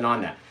 There's nothing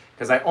on that.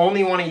 Because I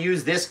only want to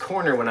use this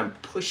corner when I'm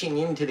pushing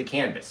into the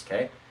canvas,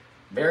 okay?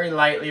 Very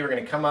lightly, we're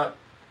going to come up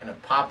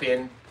and pop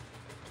in.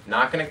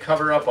 Not going to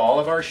cover up all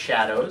of our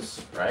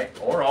shadows, right?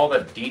 Or all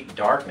the deep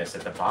darkness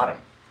at the bottom.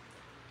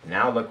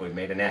 Now look, we've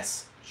made an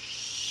S.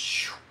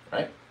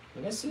 Right?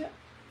 You guys see it?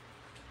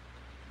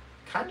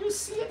 Kind of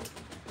see it?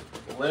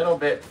 A little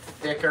bit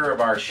thicker of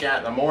our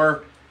shadow. The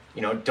more,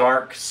 you know,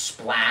 dark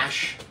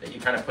splash that you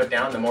kind of put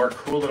down, the more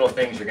cool little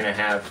things you're going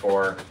to have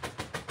for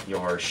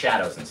your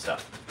shadows and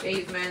stuff.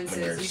 Dave Mann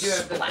says you do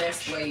have the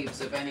best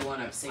waves of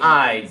anyone I've seen.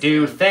 I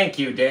do. Thank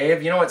you,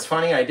 Dave. You know what's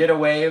funny? I did a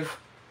wave,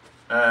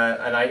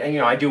 and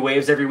I do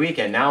waves every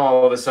weekend. Now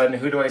all of a sudden,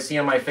 who do I see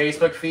on my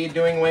Facebook feed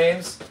doing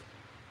waves?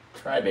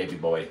 Try baby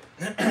boy.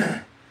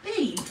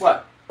 Hey,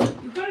 What?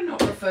 you've got to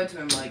not refer to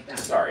him like that.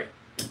 Sorry.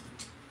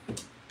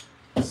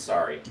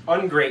 Sorry.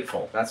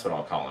 Ungrateful. That's what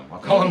I'll call him. I'll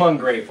call him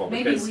ungrateful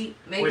because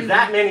with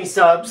that many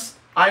subs,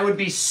 I would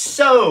be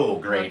so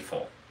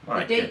grateful.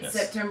 My The date goodness.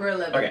 September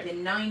 11th. Okay.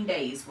 In 9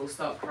 days, we'll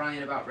start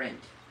crying about rent.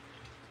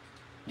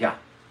 Yeah.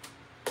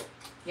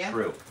 Yeah.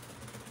 True.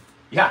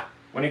 Yeah.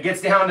 When it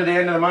gets down to the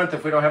end of the month,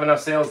 if we don't have enough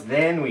sales,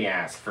 then we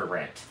ask for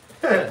rent.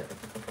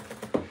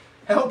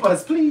 Help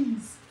us,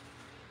 please.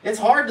 It's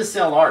hard to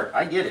sell art.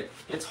 I get it.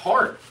 It's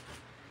hard.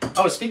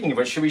 Oh, speaking of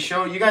which, should we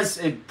show you guys?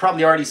 Have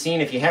probably already seen.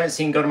 If you haven't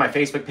seen, go to my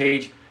Facebook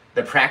page.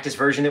 The practice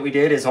version that we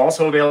did is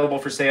also available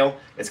for sale.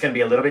 It's going to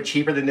be a little bit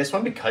cheaper than this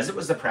one because it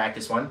was the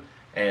practice one,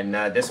 and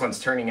this one's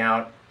turning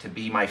out to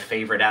be my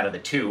favorite out of the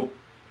two.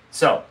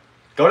 So,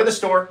 go to the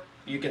store.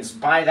 You can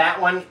buy that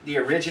one, the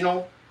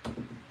original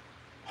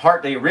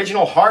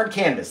hard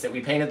canvas that we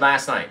painted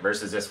last night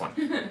versus this one.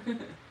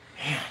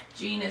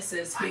 Gina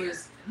says,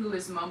 who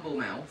is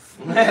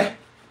Mumblemouth?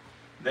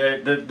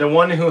 The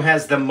one who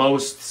has the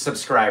most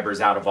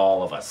subscribers out of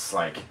all of us.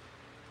 Like,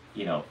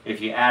 you know, if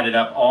you added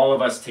up all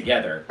of us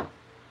together,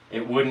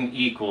 it wouldn't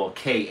equal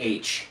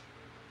KH.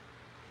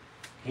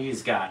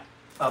 He's got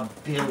 1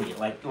 billion.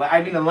 Like,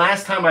 I mean, the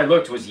last time I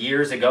looked was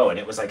years ago, and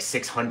it was like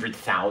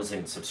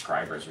 600,000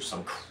 subscribers or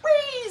some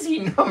crazy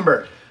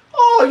number.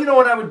 Oh, you know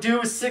what I would do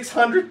with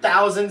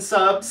 600,000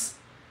 subs?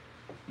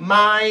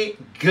 My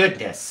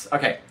goodness.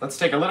 Okay, let's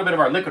take a little bit of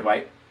our liquid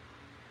white.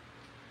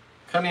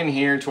 come in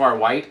here to our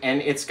white,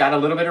 and it's got a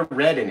little bit of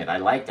red in it. I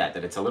like that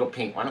it's a little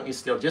pink. Why don't we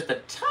still just a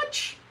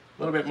touch,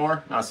 a little bit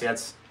more? No, see,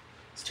 it's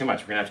too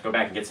much. We're gonna have to go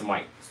back and get some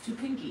white. It's too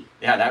pinky.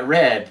 Yeah, that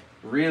red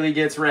really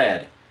gets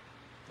red.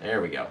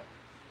 There we go.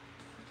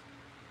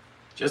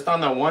 Just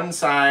on the one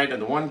side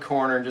and the one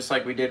corner, just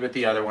like we did with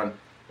the other one.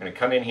 I'm gonna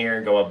come in here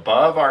and go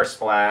above our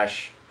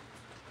splash,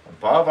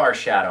 above our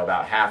shadow,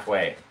 about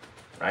halfway,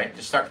 right?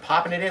 Just start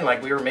popping it in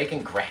like we were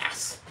making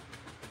grass.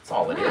 That's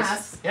all it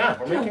is. Yeah,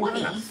 we're making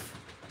grass.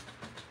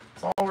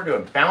 That's all we're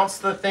doing. Bounce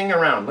the thing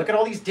around. Look at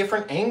all these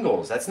different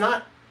angles. That's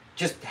not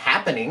just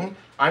happening.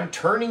 I'm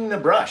turning the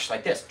brush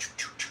like this,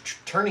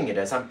 turning it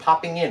as I'm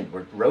popping in.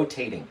 We're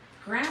rotating,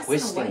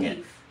 twisting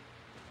it.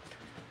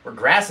 We're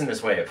grassing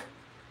this wave.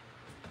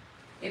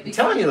 I'm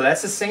telling you,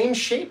 that's the same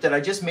shape that I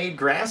just made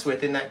grass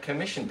with in that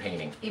commission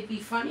painting. It'd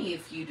be funny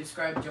if you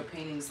described your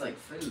paintings like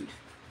food.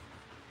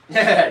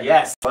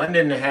 Yes,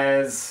 London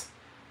has...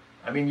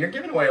 I mean, you're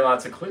giving away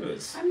lots of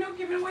clues. I'm not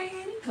giving away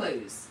any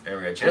clues. There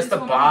we go. Just the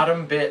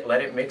bottom bit.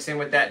 Let it mix in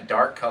with that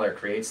dark color.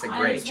 Creates the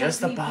gray.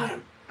 Just the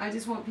bottom. I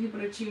just want people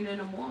to tune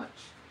in and watch.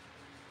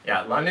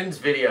 Yeah, London's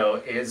video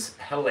is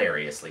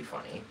hilariously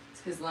funny.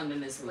 It's because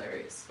London is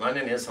hilarious.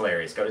 London is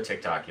hilarious. Go to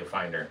TikTok. You'll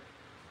find her.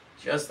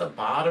 Just the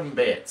bottom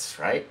bits,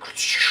 right?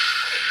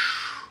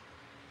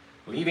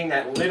 Leaving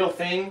that little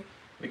thing.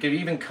 We could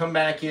even come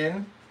back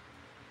in.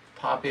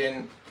 Pop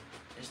in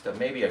just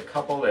maybe a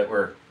couple that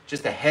were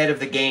just ahead of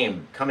the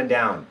game, coming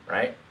down,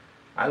 right?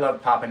 I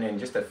love popping in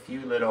just a few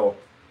little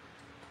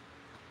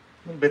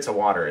bits of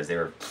water as they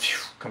were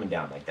coming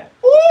down like that.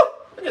 Ooh,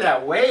 look at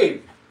that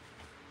wave.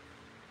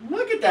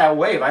 Look at that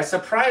wave. I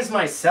surprised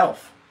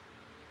myself.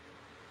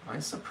 I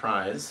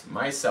surprise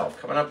myself.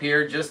 Coming up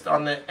here just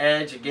on the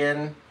edge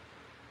again,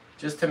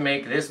 just to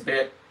make this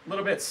bit a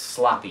little bit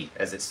sloppy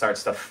as it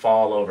starts to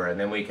fall over, and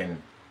then we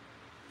can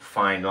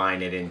fine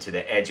line it into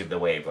the edge of the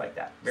wave like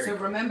that. Very so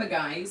cool. Remember,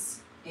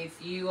 guys,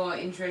 if you are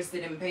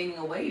interested in painting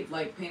a wave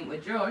like Paint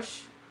with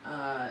Josh,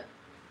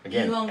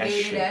 again,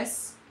 elongated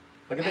S,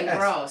 Look at and the S.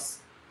 grass.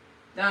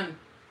 Done.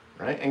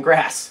 Right, and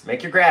grass.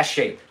 Make your grass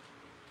shape.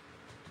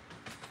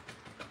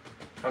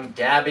 Come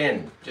dab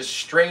in. Just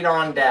straight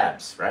on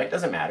dabs, right?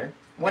 Doesn't matter.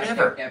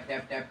 Whatever. Dab,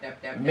 dab, dab, dab,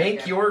 dab, Make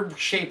dab. your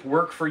shape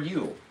work for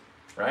you,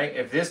 right?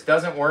 If this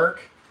doesn't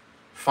work,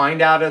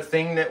 find out a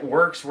thing that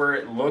works where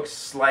it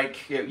looks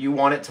like you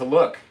want it to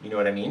look. You know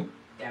what I mean?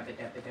 Dab it,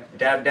 dab it, dab it.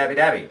 Dab, dabby,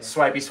 dabby.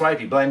 Swipey,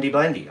 swipey. Blendy,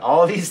 blendy.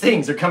 All of these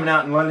things are coming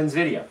out in London's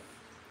video.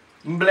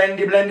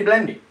 Blendy, blendy,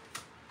 blendy.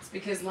 It's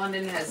because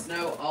London has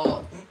no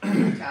art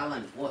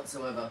talent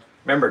whatsoever.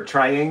 Remember,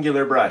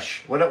 triangular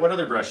brush. What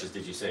other brushes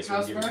did you say?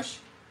 House brush?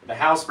 The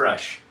house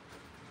brush,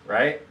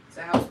 right? It's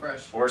a house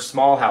brush. Or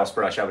small house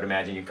brush, I would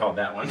imagine you called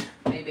that one.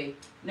 Maybe.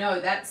 No,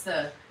 that's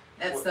the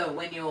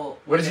when you're...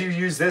 What did you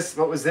use this?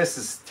 What was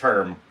this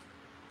term?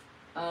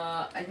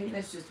 I think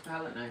that's just a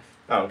palette knife.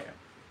 Oh,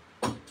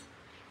 okay.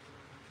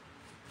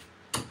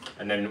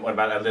 And then what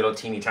about a little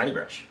teeny tiny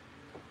brush?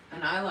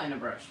 An eyeliner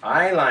brush.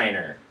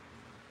 Eyeliner.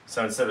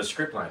 So instead of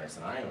script liner, it's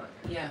an eyeliner.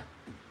 Yeah.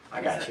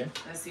 I got you.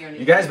 That's the only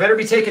You guys better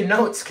be taking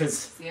notes,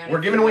 because only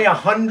we're giving away a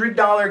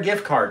 $100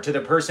 gift card to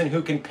the person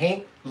who can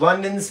paint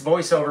London's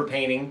voiceover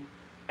painting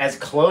as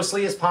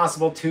closely as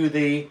possible to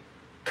the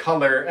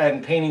color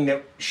and painting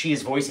that she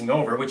is voicing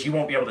over, which you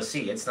won't be able to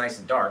see. It's nice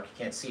and dark.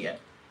 You can't see it.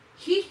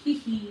 Hee hee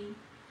hee.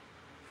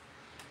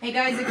 Hey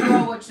guys, if you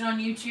are watching on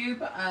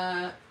YouTube,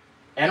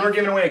 And we're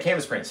giving away a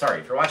canvas print.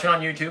 Sorry, if you're watching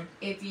on YouTube.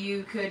 if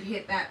you could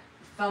hit that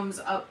thumbs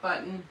up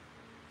button,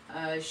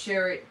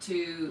 share it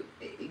to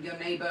your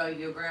neighbor,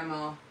 your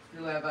grandma,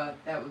 whoever,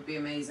 that would be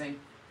amazing.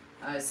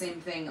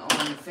 Same thing on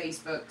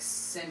Facebook,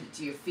 send it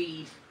to your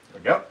feed.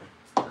 There we go.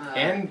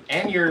 And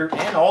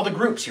all the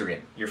groups you're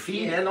in. Your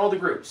feed and all the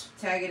groups.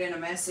 Tag it in a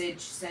message,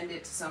 send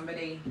it to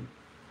somebody.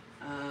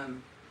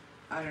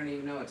 I don't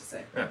even know what to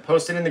say. Yeah,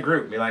 post it in the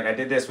group. Be like, I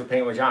did this with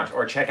Paint with Josh.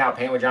 Or check out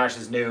Paint with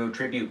Josh's new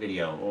tribute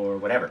video or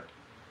whatever.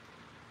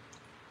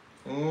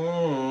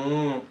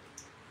 I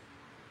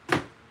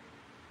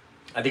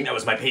think that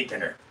was my paint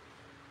thinner.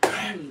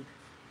 That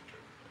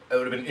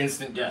would have been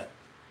instant death.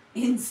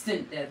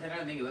 Instant death. I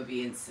don't think it would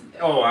be instant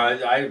death. Oh, I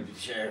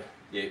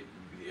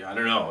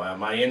don't know.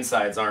 My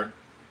insides aren't,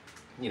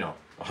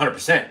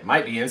 100%. It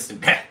might be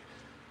instant death.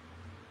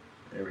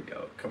 There we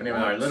go. Coming in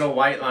with our little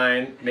white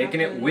line,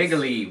 making it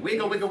wiggly.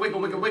 Wiggle, wiggle,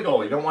 wiggle, wiggle,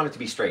 wiggle. You don't want it to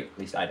be straight. At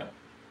least I don't.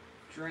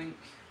 Drink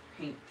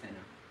paint thinner.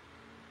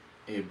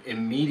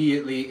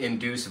 Immediately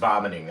induce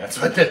vomiting. That's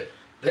what the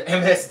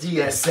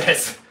MSDS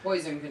says.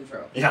 Poison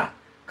control. Yeah.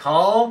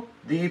 Call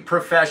the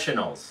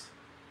professionals.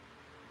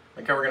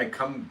 Like how we're going to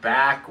come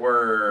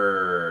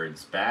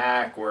backwards,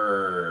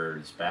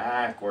 backwards,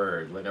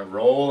 backwards. Let it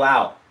roll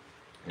out.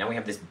 Now we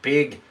have this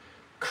big,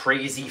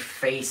 crazy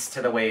face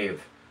to the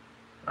wave.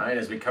 All right,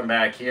 as we come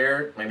back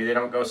here, maybe they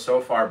don't go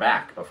so far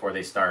back before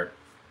they start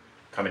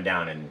coming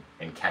down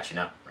and catching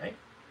up, right?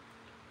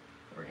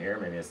 Over here,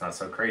 maybe it's not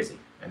so crazy.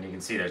 And you can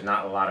see there's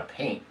not a lot of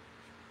paint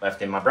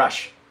left in my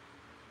brush.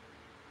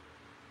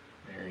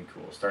 Very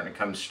cool. Starting to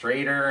come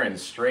straighter and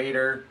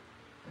straighter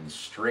and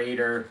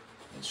straighter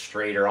and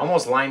straighter,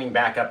 almost lining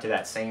back up to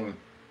that same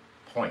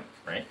point,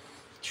 right?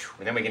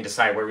 And then we can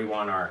decide where we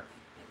want our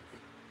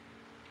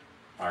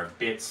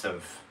bits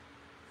of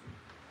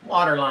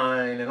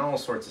waterline and all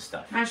sorts of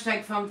stuff.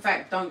 Hashtag fun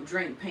fact, don't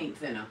drink paint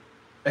thinner.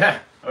 Yeah,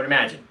 I would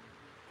imagine.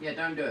 Yeah,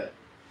 don't do it.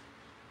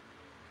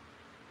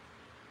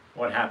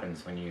 What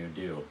happens when you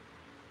do?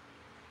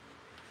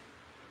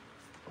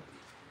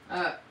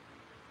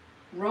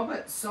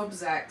 Robert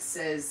Sobzak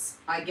says,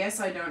 I guess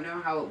I don't know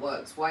how it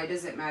works. Why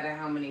does it matter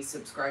how many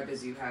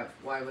subscribers you have?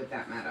 Why would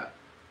that matter?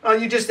 Oh,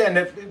 you just end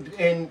up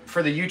in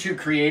for the YouTube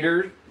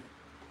creator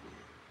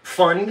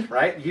fund,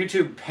 right?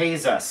 YouTube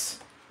pays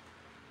us.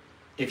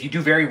 If you do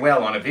very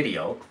well on a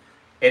video,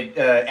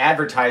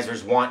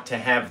 advertisers want to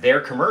have their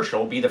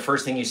commercial be the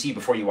first thing you see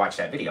before you watch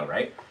that video,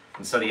 right?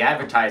 And so the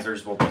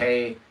advertisers will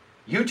pay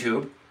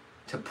YouTube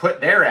to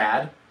put their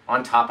ad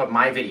on top of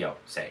my video,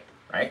 say,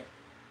 right?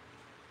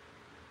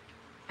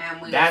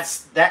 And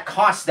that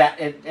costs that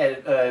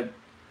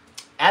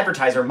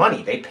advertiser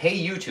money. They pay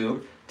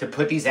YouTube to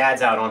put these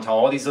ads out onto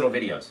all these little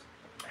videos,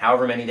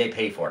 however many they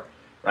pay for,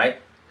 right?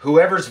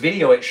 Whoever's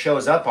video it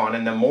shows up on,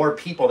 and the more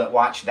people that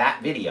watch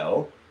that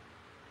video,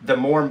 the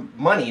more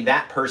money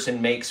that person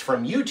makes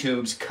from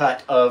YouTube's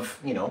cut of,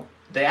 you know,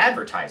 the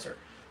advertiser.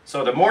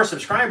 So the more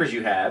subscribers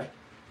you have,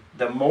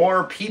 the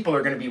more people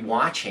are going to be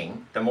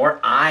watching, the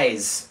more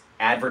eyes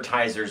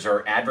advertisers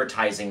are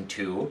advertising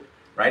to,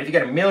 right? If you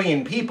got 1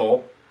 million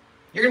people,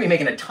 you're going to be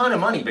making a ton of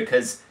money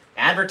because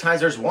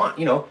advertisers want,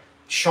 you know,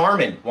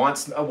 Charmin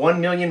wants 1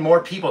 million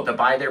more people to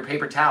buy their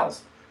paper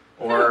towels.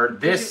 Or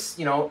this,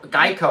 you know,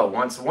 Geico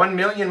wants 1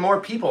 million more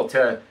people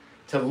to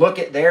look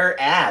at their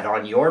ad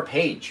on your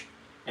page.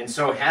 And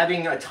so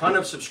having a ton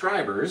of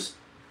subscribers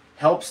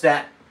helps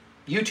that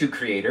YouTube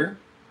creator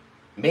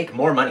make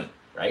more money,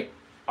 right?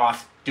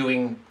 Off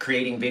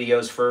creating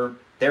videos for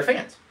their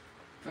fans.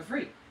 For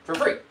free. For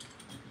free.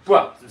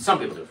 Well, some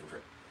people do it for free.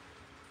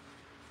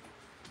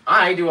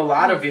 I do a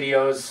lot of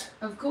videos.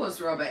 Of course,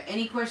 Robert.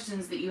 Any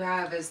questions that you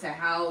have as to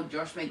how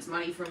Josh makes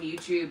money from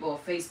YouTube or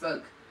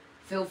Facebook,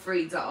 feel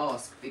free to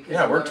ask. Because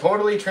yeah, we're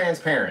totally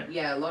transparent.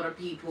 Yeah, a lot of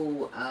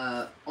people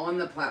on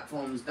the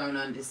platforms don't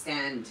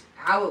understand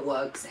how it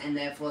works, and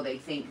therefore they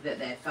think that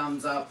their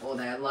thumbs up or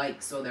their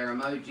likes or their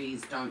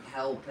emojis don't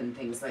help and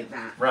things like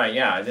that. Right,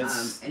 yeah.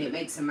 And it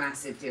makes a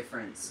massive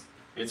difference.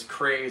 It's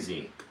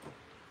crazy.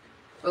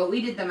 But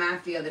we did the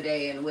math the other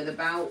day, and with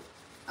about,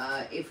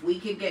 if we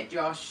could get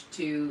Josh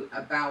to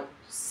about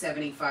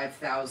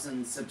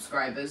 75,000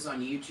 subscribers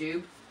on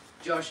YouTube,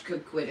 Josh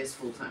could quit his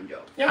full-time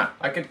job. Yeah,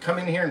 I could come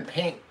in here and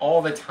paint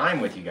all the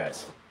time with you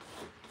guys,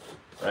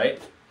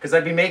 right? Because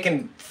I'd be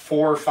making $4,000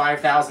 or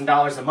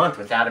 $5,000 a month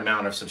with that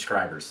amount of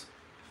subscribers,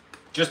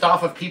 just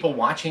off of people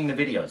watching the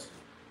videos.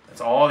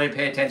 That's all they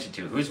pay attention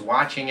to. Who's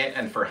watching it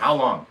and for how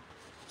long?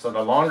 So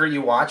the longer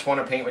you watch one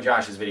of Paint with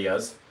Josh's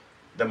videos,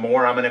 the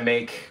more I'm going to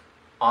make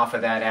off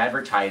of that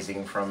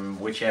advertising from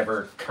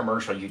whichever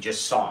commercial you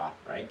just saw,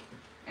 right?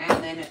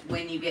 And then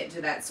when you get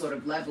to that sort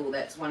of level,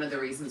 that's one of the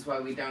reasons why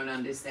we don't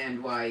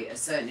understand why a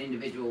certain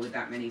individual with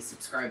that many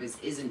subscribers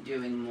isn't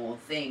doing more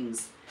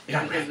things.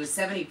 Yeah, because right. with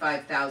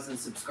 75,000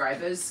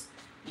 subscribers,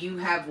 you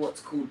have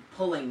what's called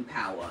pulling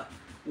power.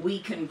 We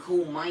can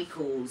call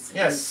Michaels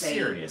and say,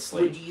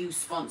 seriously, would you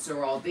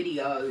sponsor our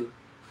video?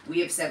 We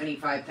have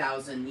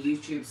 75,000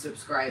 YouTube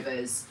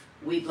subscribers.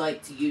 We'd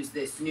like to use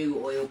this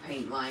new oil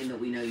paint line that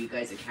we know you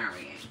guys are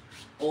carrying.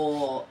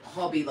 Or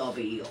Hobby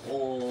Lobby,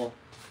 or,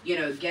 you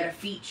know, get a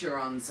feature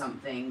on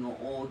something,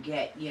 or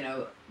get, you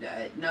know,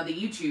 another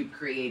YouTube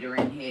creator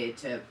in here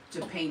to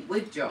paint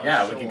with Josh.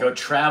 Yeah, we can go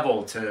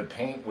travel to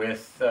paint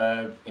with,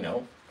 you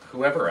know,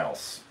 whoever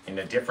else in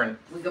a different...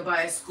 We could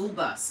buy a school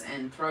bus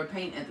and throw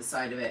paint at the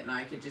side of it, and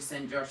I could just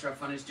send Josh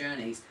off on his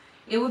journeys.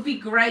 It would be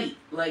great.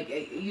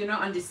 Like, you're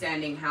not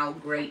understanding how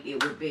great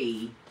it would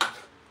be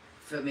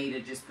for me to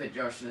just put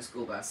Josh in a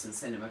school bus and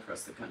send him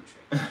across the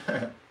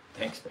country.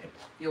 Thanks, babe.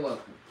 You're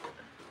welcome.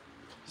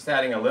 Just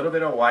adding a little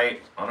bit of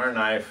white on our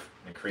knife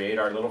to create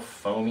our little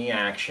foamy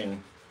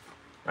action,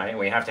 right?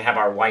 We have to have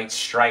our white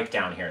stripe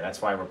down here.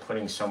 That's why we're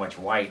putting so much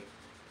white.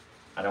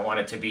 I don't want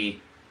it to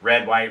be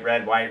red, white,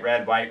 red, white,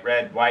 red, white,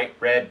 red, white,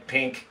 red,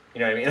 pink.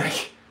 You know what I mean?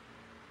 Like,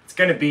 it's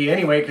going to be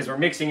anyway because we're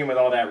mixing in with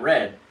all that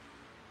red.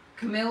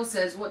 Camille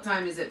says, what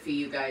time is it for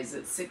you guys?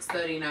 It's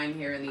 6:39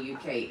 here in the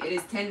UK. It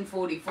is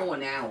 10:44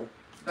 now.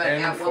 But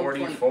at one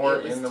point it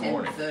was in the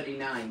morning.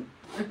 10:39.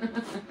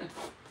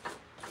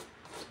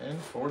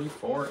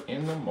 10:44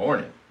 in the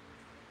morning.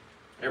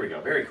 There we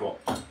go. Very cool.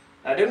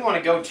 I didn't want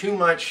to go too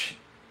much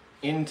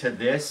into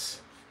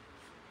this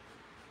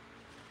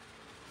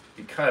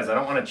because I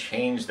don't want to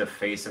change the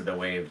face of the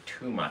wave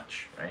too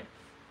much, right?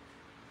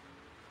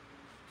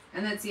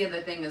 And that's the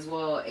other thing as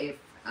well.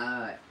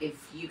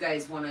 If you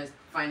guys want to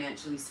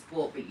financially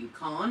support but you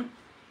can't,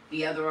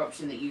 the other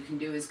option that you can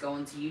do is go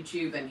onto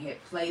YouTube and hit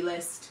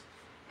playlist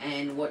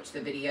and watch the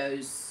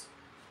videos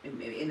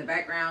in the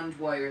background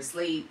while you're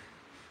asleep,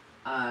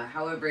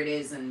 however it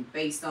is, and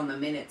based on the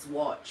minutes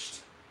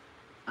watched,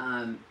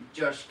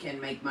 Josh can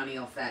make money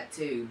off that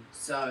too.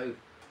 So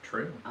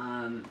true.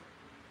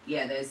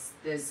 yeah,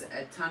 there's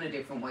a ton of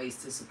different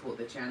ways to support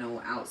the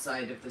channel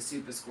outside of the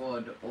Super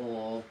Squad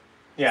or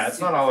Yeah, it's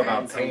not all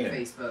about paying. on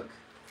Facebook.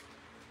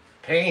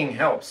 Paying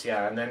helps,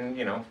 yeah, and then,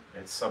 you know,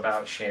 it's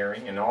about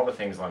sharing and all the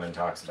things London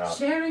talks about.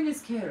 Sharing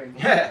is caring.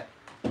 Yeah,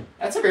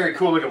 that's a very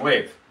cool looking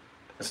wave.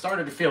 I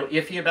started to feel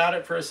iffy about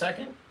it for a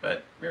second,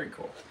 but very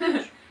cool.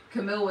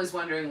 Camille was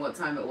wondering what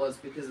time it was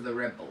because of the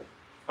Red Bull.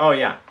 Oh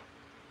yeah,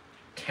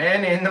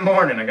 10 in the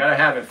morning. I gotta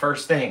have it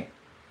first thing.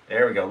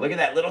 There we go. Look at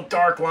that little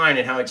dark line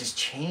and how it just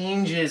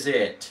changes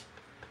it.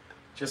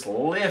 Just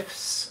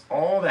lifts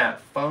all that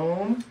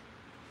foam.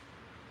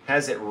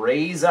 Has it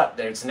raise up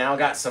there. It's now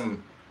got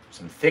some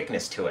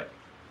thickness to it.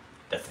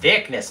 The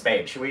thickness,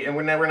 babe. Should we?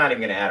 We're not even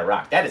gonna add a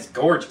rock. That is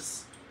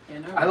gorgeous. Yeah,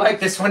 no, I like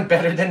this one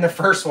better than the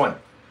first one.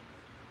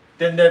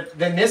 Than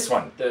this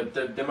one,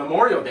 the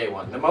Memorial Day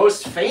one, the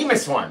most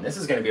famous one. This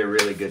is going to be a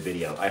really good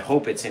video. I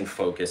hope it's in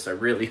focus. I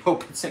really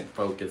hope it's in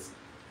focus.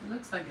 It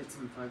looks like it's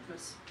in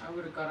focus. I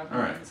would have got up All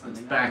right, and done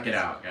something. let's back it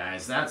out,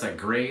 guys. That's a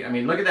great, I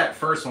mean, look at that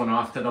first one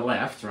off to the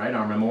left, right?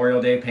 Our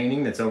Memorial Day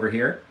painting that's over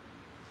here.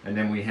 And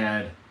then we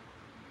had,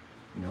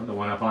 you know, the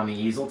one up on the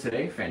easel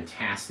today.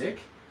 Fantastic. I'm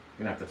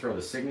going to have to throw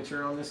the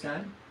signature on this guy.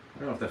 I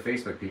don't know if the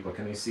Facebook people,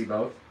 can they see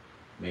both?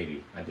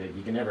 Maybe. I did.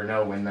 You can never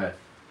know when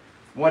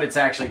what it's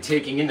actually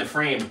taking in the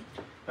frame.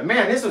 But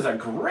man, this was a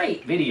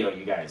great video,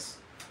 you guys.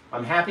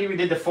 I'm happy we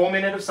did the full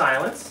minute of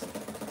silence.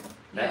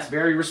 That's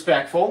very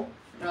respectful.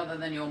 Rather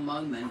than your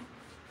moment.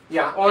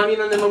 Yeah, well, I mean,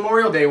 on the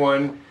Memorial Day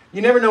one,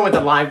 you never know with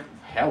the live,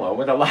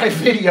 with a live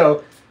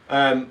video,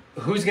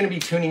 who's going to be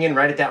tuning in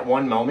right at that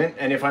one moment.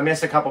 And if I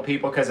miss a couple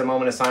people because of a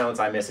moment of silence,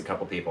 I miss a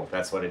couple people.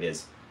 That's what it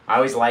is. I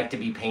always like to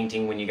be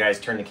painting when you guys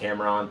turn the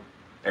camera on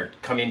or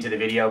come into the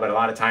video, but a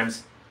lot of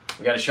times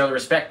we got to show the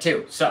respect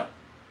too. So,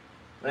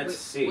 let's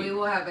see. We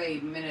will have a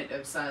minute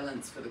of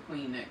silence for the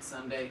Queen next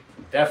Sunday.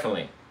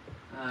 Definitely.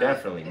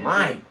 Definitely.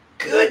 My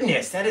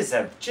goodness, that is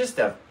just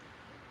a...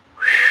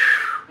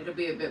 It'll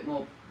be a bit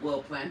more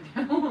well planned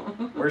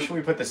out. Where should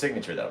we put the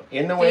signature, though?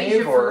 In the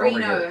wave or over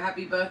Farino, here?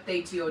 happy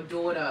birthday to your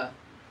daughter.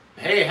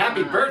 Hey,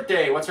 happy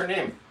birthday. What's her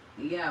name?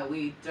 Yeah,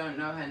 we don't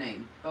know her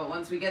name. But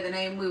once we get the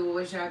name, we will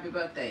wish her happy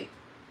birthday.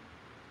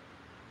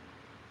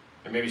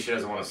 And maybe she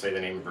doesn't want to say the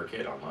name of her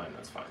kid online.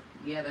 That's fine.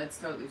 Yeah, that's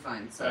totally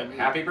fine. So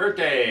happy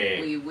birthday!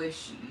 We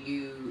wish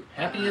you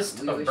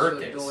happiest we of wish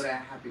birthdays. your daughter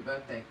happy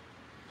birthday.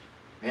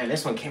 Man,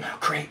 this one came out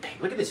great.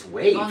 Look at this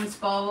wave.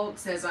 Gonspol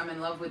says, "I'm in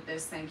love with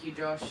this." Thank you,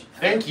 Josh.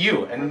 Thank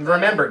you. And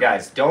remember,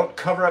 guys, don't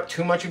cover up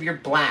too much of your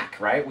black.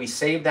 Right? We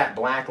saved that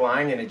black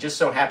line, and it just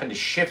so happened to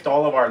shift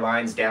all of our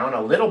lines down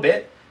a little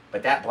bit.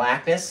 But that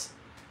blackness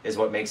is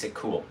what makes it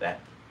cool.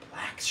 That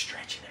black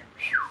stretch in there.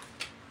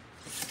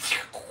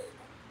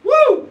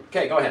 Woo!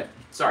 Okay, go ahead.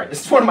 Sorry,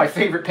 this is one of my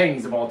favorite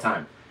paintings of all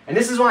time. And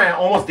this is why I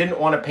almost didn't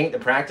want to paint the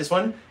practice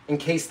one, in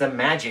case the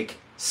magic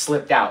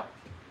slipped out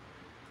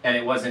and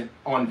it wasn't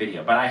on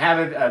video. But I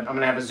have I'm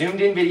going to have a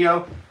zoomed in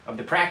video of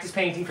the practice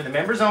painting for the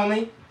members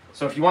only.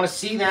 So if you want to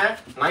see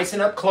that nice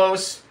and up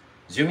close,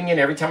 zooming in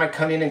every time I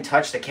come in and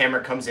touch, the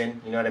camera comes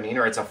in, you know what I mean?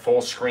 Or it's a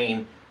full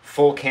screen,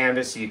 full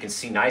canvas, so you can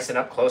see nice and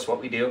up close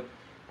what we do.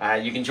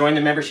 You can join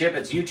the membership.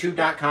 It's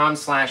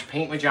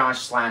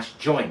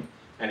youtube.com/paintwithjosh/join.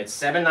 And it's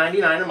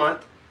 $7.99 a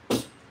month.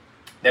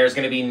 There's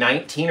going to be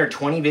 19 or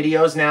 20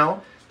 videos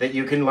now that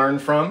you can learn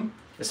from.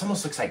 This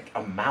almost looks like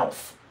a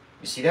mouth.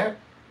 You see that?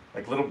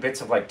 Like little bits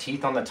of like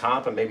teeth on the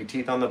top and maybe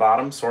teeth on the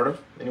bottom, sort of.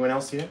 Anyone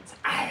else see that? It's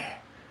like,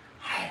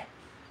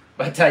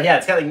 But yeah,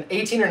 it's got like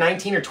 18 or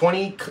 19 or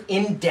 20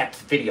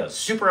 in-depth videos,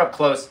 super up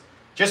close.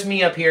 Just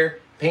me up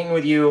here painting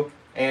with you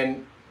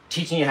and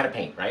teaching you how to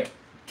paint, right?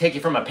 Take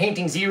you from a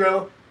painting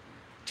zero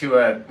to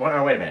a,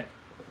 oh, wait a minute.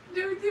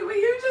 Dude, were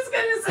you just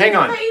gonna say hang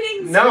on.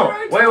 painting No,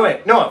 zero?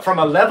 wait. No, from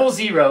a level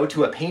 0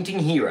 to a painting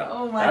hero.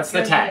 Oh my That's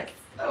goodness. the tag.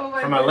 Oh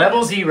my From goodness. a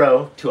level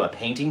 0 to a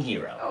painting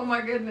hero. Oh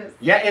my goodness.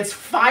 Yeah, it's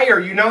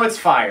fire. You know it's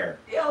fire.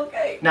 Yeah,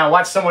 okay. Now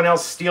watch someone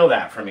else steal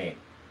that from me.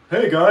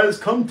 Hey guys,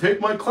 come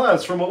take my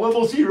class from a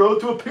level 0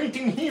 to a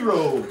painting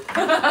hero.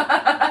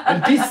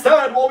 And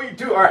decide what we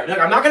do. All right, look,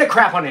 I'm not gonna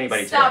crap on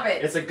anybody Stop today.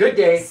 it. It's a good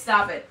day.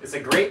 Stop it. It's a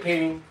great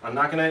painting. I'm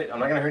not gonna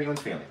hurt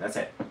anyone's feelings. That's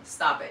it.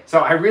 Stop it. So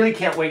I really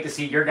can't wait to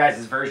see your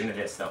guys' version of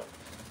this though.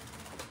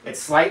 It's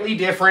slightly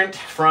different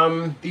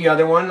from the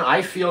other one.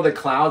 I feel the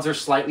clouds are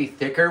slightly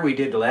thicker. We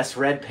did less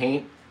red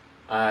paint.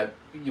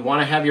 You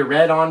want to have your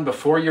red on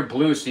before your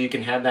blue so you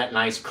can have that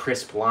nice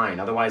crisp line.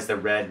 Otherwise the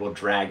red will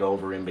drag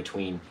over in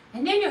between.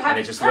 And then you have And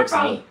it just looks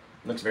neat.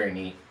 Looks very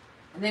neat.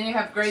 And then you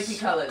have grapey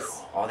colors.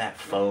 Cool. All that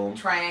foam.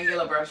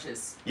 Triangular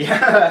brushes.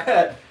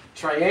 Yeah.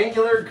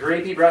 Triangular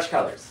grapey brush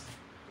colors.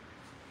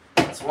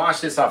 Let's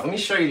wash this off. Let me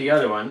show you the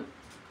other one.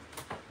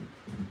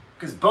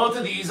 Because both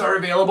of these are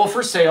available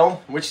for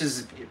sale, which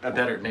is a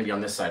better, maybe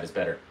on this side is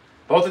better.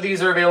 Both of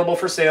these are available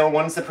for sale.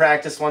 One's the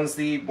practice, one's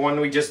the one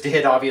we just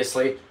did,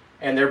 obviously.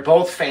 And they're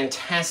both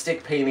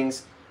fantastic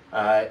paintings.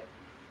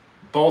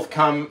 Both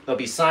come, they'll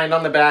be signed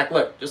on the back.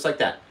 Look, just like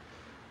that.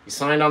 Be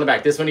signed on the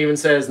back. This one even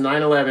says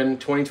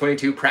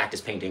 9/11/2022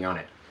 practice painting on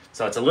it.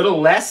 So it's a little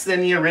less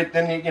than you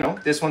know,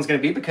 this one's going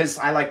to be, because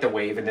I like the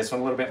wave in this one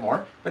a little bit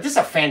more. But this is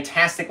a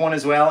fantastic one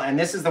as well, and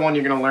this is the one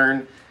you're going to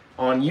learn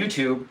on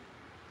YouTube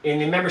in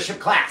the membership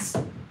class.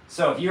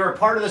 So if you're a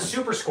part of the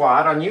Super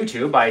Squad on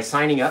YouTube by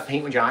signing up,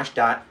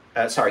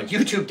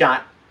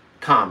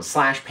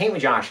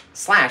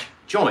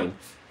 youtube.com/paintwithjosh/join,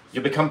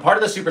 you'll become part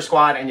of the Super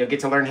Squad, and you'll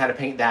get to learn how to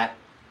paint that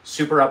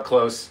super up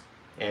close.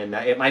 And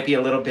it might be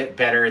a little bit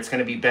better. It's going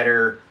to be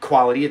better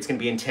quality. It's going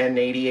to be in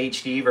 1080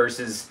 HD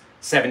versus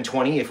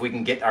 720 if we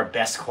can get our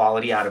best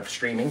quality out of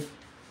streaming.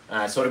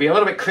 So it'll be a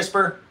little bit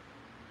crisper,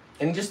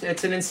 and just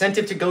it's an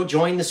incentive to go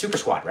join the Super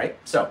Squad, right?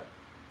 So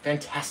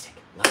fantastic.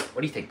 Love it. What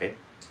do you think, babe?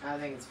 I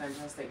think it's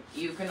fantastic.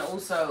 You can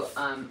also,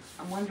 I'm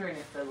wondering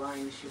if the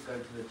line should go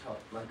to the top,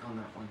 like on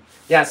that one.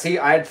 Yeah, see,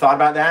 I had thought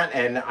about that,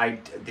 and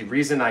the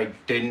reason I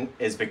didn't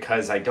is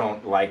because I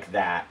don't like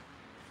that.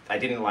 I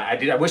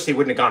wish they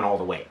wouldn't have gone all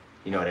the way.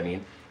 You know what I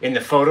mean? In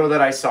the photo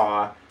that I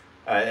saw,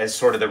 as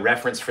sort of the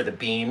reference for the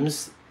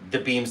beams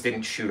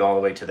didn't shoot all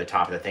the way to the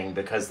top of the thing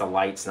because the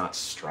light's not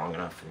strong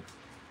enough. And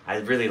I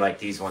really like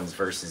these ones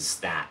versus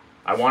that.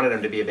 I wanted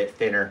them to be a bit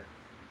thinner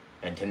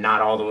and to not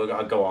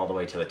go all the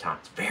way to the top.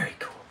 It's very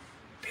cool.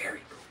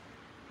 Very cool.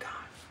 God.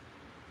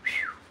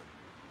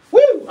 Whew.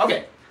 Woo!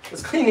 Okay,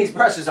 let's clean these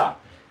brushes off.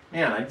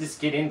 Man, I just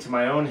get into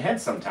my own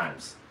head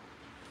sometimes.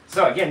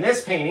 So again,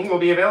 this painting will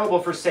be available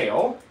for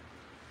sale,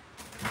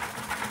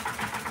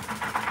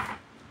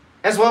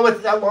 as well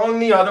with along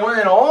the other one,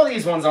 and all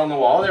these ones on the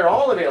wall. They're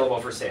all available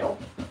for sale.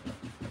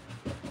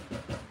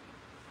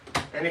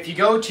 And if you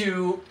go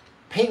to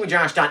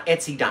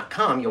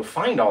paintwithjosh.etsy.com, you'll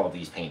find all of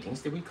these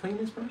paintings. Did we clean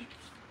this brush?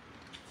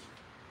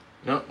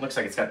 No, it looks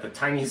like it's got the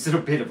tiniest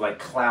little bit of like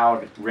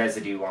cloud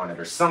residue on it,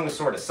 or some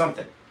sort of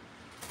something.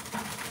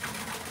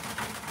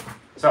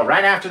 So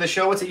right after the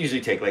show, what's it usually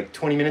take? Like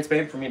 20 minutes,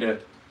 babe, for me to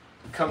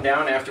come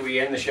down after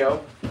we end the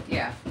show?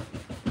 Yeah.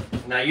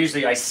 Now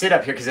usually I sit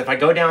up here because if I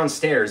go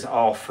downstairs,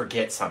 I'll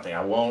forget something.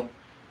 I won't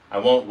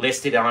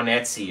list it on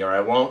Etsy, or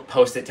I won't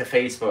post it to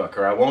Facebook,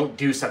 or I won't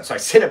do something. So I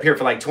sit up here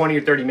for like 20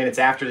 or 30 minutes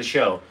after the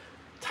show,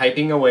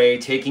 typing away,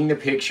 taking the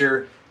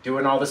picture,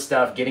 doing all the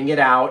stuff, getting it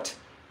out,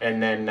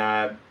 and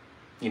then,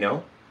 you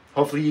know,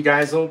 hopefully you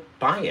guys will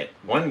buy it.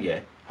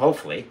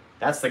 Hopefully.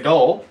 That's the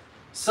goal.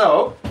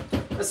 So,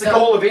 that's the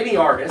goal of any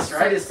artist,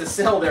 right, is to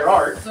sell their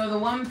art. So the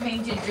one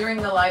painted during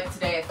the live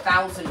today,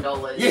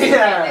 $1,000. Yes!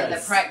 And then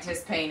the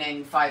practice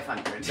painting,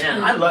 $500.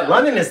 Man,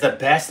 London is the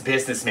best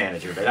business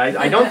manager, but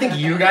I don't think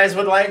you guys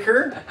would like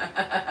her,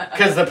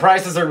 because the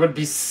prices would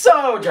be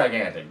so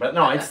gigantic. But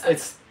no, I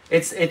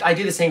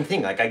do the same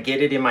thing. Like, I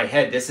get it in my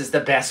head. This is the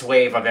best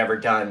wave I've ever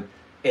done.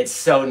 It's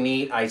so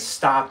neat. I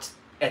stopped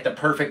at the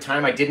perfect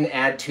time. I didn't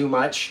add too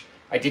much.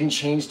 I didn't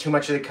change too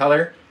much of the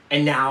color.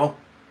 And now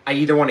I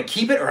either want to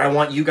keep it, or I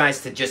want you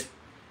guys to just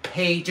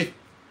pay just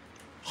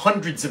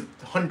hundreds of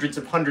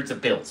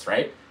bills,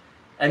 right?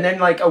 And then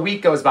like a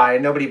week goes by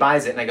and nobody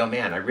buys it, and I go,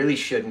 man, I really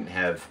shouldn't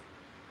have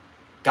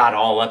got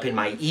all up in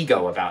my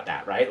ego about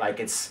that, right? Like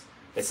it's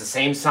the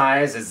same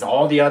size as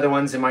all the other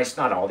ones in my,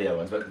 not all the other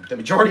ones, but the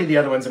majority of the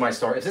other ones in my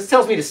store. If this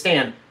tells me to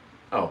stand,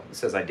 oh, it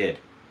says I did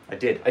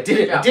it. I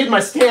did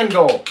my stand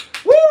goal.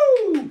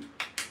 Woo!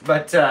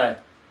 But, oh,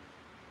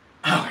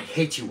 I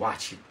hate you,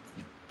 watch. You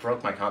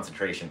broke my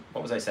concentration.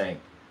 What was I saying?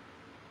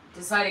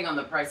 Deciding on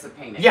the price of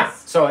paintings. Yeah,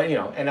 so, you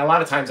know, and a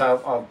lot of times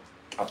I'll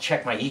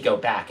check my ego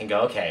back and go,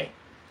 okay,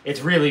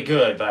 it's really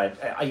good, but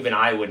even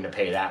I wouldn't have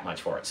paid that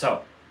much for it.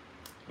 So,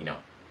 you know.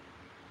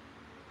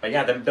 But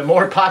yeah, the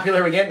more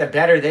popular we get, the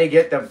better they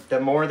get, the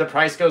more the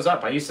price goes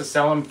up. I used to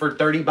sell them for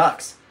 30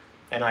 bucks,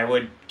 and I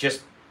would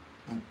just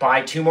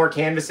buy 2 more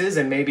canvases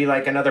and maybe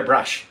like another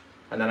brush.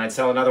 And then I'd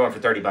sell another one for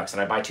 30 bucks,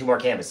 and I'd buy 2 more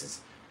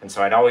canvases. And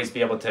so I'd always be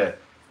able to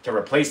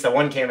replace the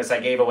one canvas I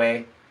gave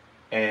away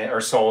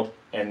or sold,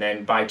 and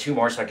then buy 2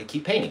 more so I could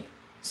keep painting.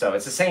 So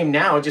it's the same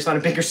now, just on a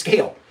bigger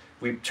scale.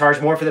 We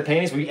charge more for the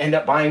paintings. We end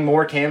up buying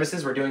more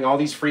canvases. We're doing all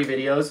these free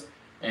videos,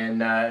 and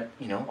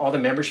you know, all the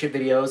membership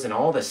videos and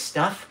all the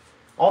stuff,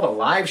 all the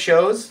live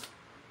shows.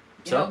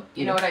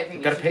 You know what I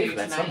think gotta you should pay do for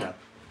that tonight? somehow.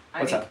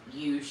 I think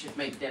you should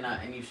make dinner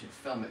and you should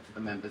film it for the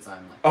members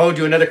only. Oh,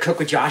 do another Cook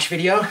with Josh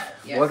video?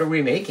 Yeah. What are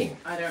we making?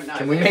 I don't know.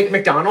 Can we make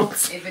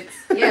McDonald's? If it's,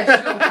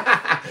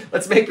 yeah, sure.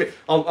 Let's make it.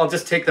 I'll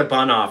just take the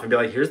bun off and be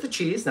like, here's the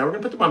cheese. Now we're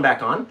going to put the bun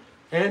back on.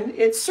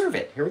 And serve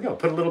it. Here we go.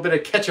 Put a little bit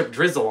of ketchup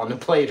drizzle on the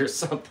plate or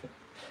something.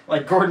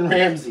 Like Gordon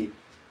Ramsay.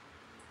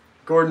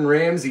 Gordon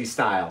Ramsay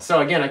style.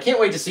 So again, I can't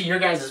wait to see your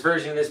guys'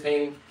 version of this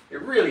painting.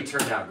 It really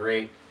turned out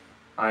great.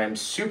 I'm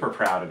super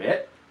proud of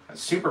it. I'm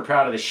super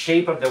proud of the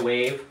shape of the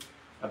wave.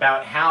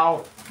 About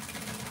how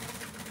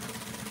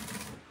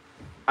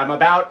I'm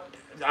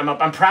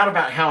proud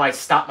about how I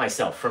stopped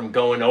myself from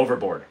going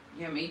overboard.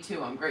 Yeah, me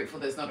too. I'm grateful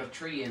there's not a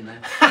tree in there.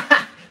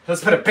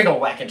 Let's put a big old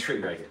whacking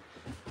tree right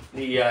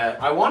here.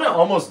 I want to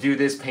almost do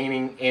this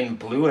painting in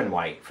blue and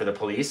white for the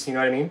police, you know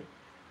what I mean?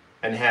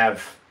 And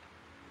have,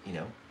 you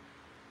know,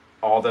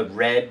 all the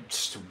red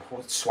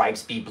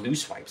swipes be blue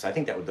swipes. I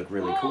think that would look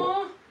really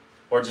cool.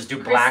 Or just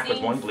do black with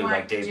one blue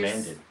like Dave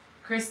Mann did.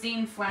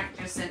 Christine Flack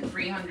just sent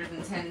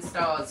 310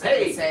 stars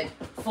Hey! and said,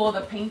 for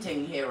the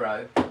painting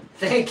hero.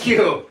 Thank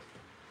you.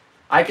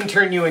 I can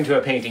turn you into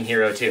a painting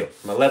hero too.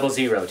 From a level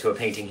 0 to a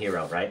painting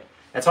hero, right?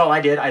 That's all I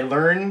did. I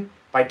learn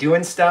by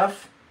doing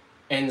stuff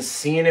and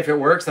seeing if it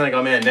works. And I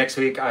go, man, next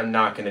week I'm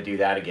not going to do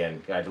that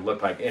again. I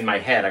look like, in my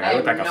head, I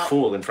look like a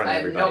fool in front of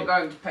everybody. I'm not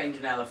going to paint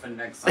an elephant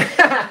next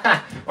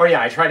time. Or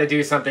yeah, I try to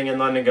do something in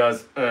London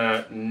goes,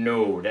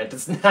 no, that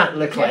does not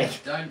look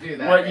like don't do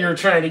that, what you're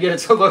trying to get it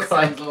to look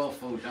like. Sounds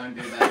awful. Don't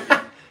do that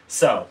again.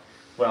 So,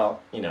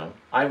 well, you know,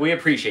 we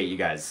appreciate you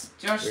guys.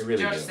 Josh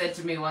really said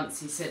to me once,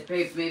 he said,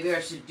 babe, maybe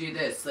I should do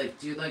this, like,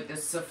 do like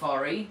this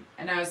safari.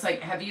 And I was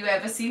like, have you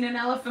ever seen an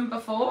elephant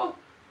before?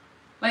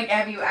 Like,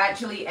 have you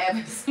actually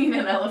ever seen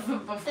an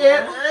elephant before?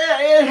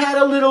 It had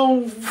a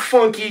little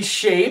funky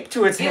shape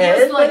to its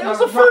head, but it was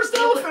the first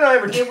elephant I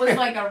ever did. It was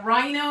like a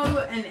rhino,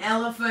 an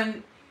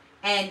elephant,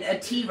 and a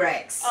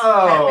T-Rex.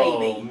 Oh,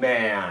 baby.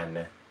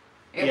 man.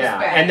 It was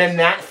bad. And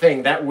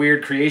then that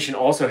weird creation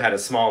also had a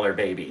smaller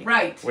baby.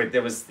 Right.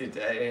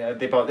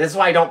 They both. This is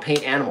why I don't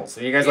paint animals. So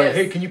you guys are like,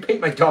 hey, can you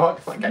paint my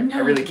dog? Like, I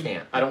really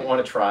can't. I don't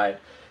want to try,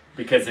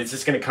 because it's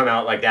just going to come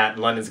out like that,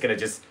 and London's going to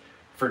just,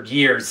 for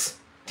years,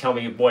 tell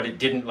me what it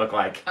didn't look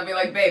like. I'll be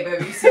like, babe,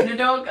 have you seen a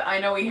dog? I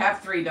know we have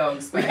 3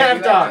 dogs, but have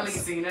you dogs.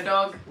 actually seen a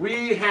dog?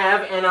 We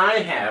have, and I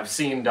have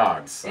seen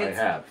dogs. I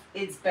have.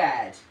 It's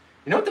bad.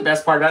 You know what the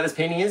best part about this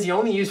painting is? You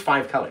only use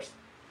 5 colors.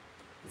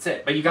 That's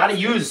it. But you got to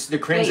use the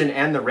crimson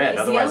and the red,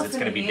 otherwise it's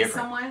going to be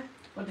different. Somewhere?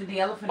 Or did the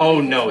elephant? Oh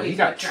no, he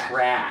got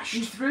trashed.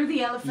 You threw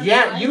the elephant.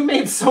 Yeah, you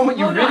made so much.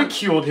 You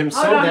ridiculed him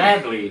so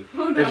badly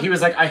that he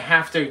was like, I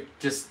have to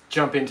just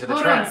jump into the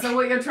trash. So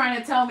what you're trying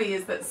to tell me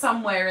is that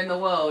somewhere in the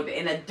world,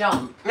 in a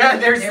dump, yeah,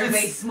 there's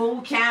a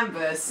small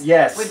canvas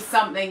with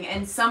something,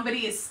 and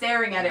somebody is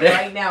staring at it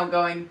right now,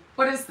 going,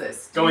 "What is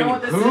this? Do you know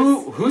what this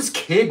is? Whose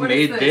kid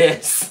made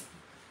this?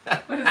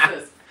 What is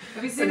this?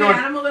 Have you seen an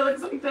animal that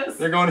looks like this?"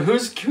 They're going,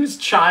 whose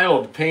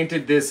child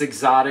painted this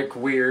exotic,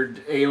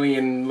 weird,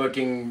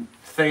 alien-looking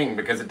thing,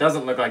 because it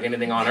doesn't look like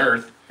anything on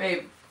Earth.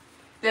 Babe.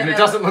 And it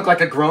doesn't look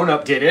like a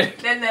grown-up did it.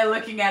 Then they're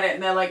looking at it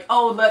and they're like,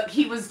 oh, look,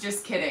 he was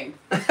just kidding.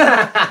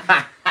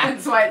 That's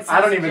why it says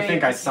I don't even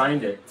think I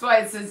signed it. That's why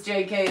it says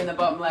JK in the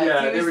bottom left.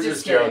 Yeah, they were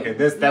just joking.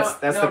 That's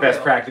the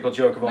best practical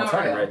joke of all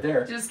time right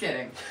there. Just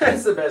kidding.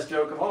 That's the best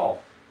joke of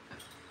all.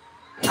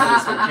 This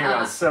one came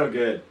out so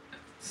good.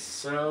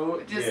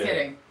 So Just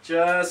kidding.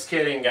 Just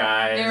kidding,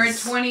 guys. There are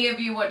 20 of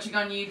you watching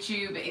on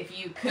YouTube. If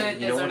you could,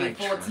 there's only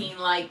 14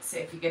 likes.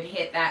 If you could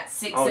hit that,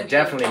 6 of you. Oh,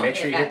 definitely. Make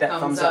sure you hit that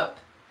thumbs up.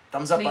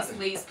 Thumbs up button.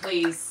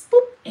 Please.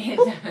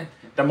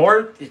 The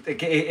more,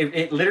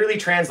 it literally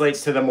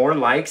translates to the more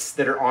likes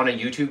that are on a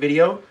YouTube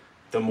video,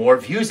 the more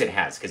views it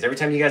has. Because every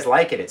time you guys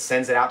like it, it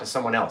sends it out to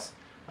someone else.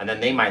 And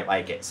then they might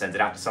like it, sends it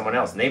out to someone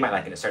else. And they might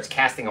like it. It starts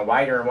casting a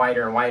wider and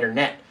wider and wider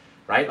net,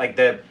 right? Like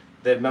the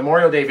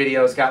Memorial Day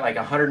video's got like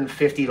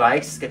 150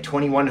 likes, it's got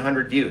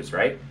 2,100 views,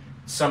 right?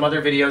 Some other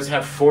videos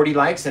have 40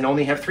 likes and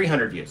only have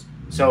 300 views.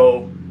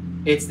 So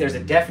there's a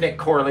definite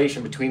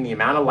correlation between the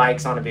amount of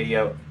likes on a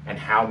video and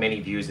how many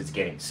views it's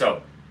getting.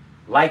 So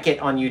like it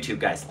on YouTube,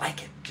 guys.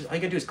 Like it. Just all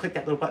you gotta do is click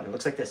that little button. It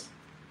looks like this.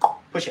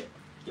 Push it.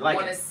 You like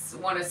it.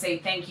 Want to say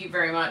thank you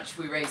very much.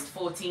 We raised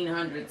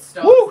 1,400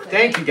 stars. Woo!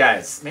 Thank you,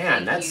 guys.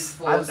 Man, that's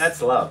love.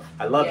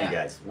 I love you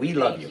guys. We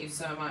love you. Thank you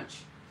so much.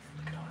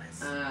 Look at all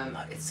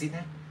this. See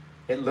that?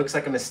 It looks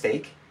like a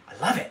mistake. I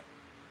love it.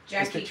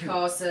 Jackie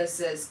Carter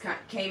says,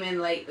 came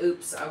in late.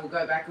 Oops, I will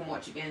go back and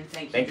watch again.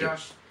 Thank you,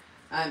 Josh.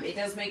 It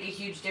does make a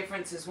huge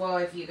difference as well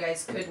if you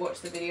guys could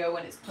watch the video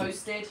when it's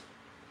posted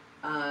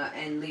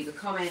and leave a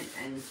comment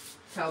and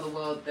tell the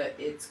world that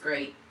it's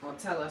great, or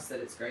tell us that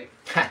it's great.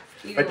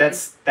 But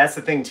that's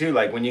the thing too,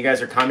 like when you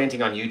guys are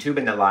commenting on YouTube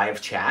in the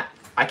live chat,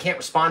 I can't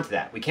respond to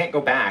that. We can't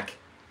go back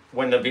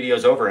when the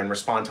video's over and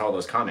respond to all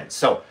those comments.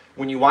 So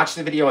when you watch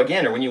the video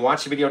again, or when you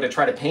watch the video to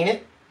try to paint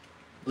it,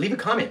 leave a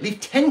comment. Leave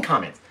 10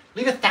 comments.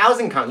 Leave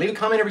 1,000 comments. Leave a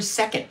comment every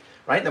second,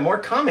 right? The more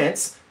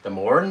comments, the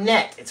more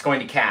net it's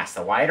going to cast.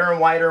 The wider and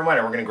wider and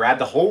wider. We're going to grab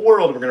the whole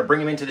world and we're going to bring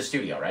them into the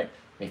studio, right?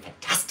 It'll be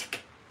fantastic.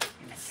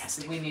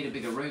 Fantastic. We need a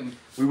bigger room.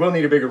 We will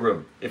need a bigger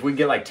room. If we can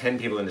get like 10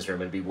 people in this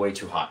room, it'd be way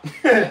too hot.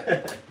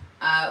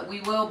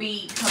 We will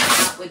be coming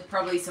out with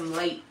probably some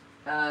late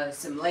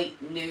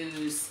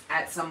news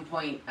at some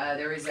point.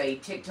 There is a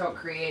TikTok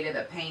creator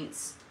that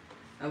paints.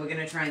 We're going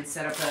to try and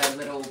set up a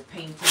little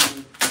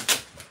painting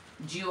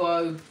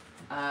duo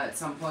at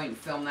some point,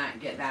 film that,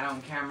 get that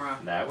on camera.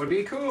 That would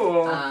be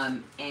cool.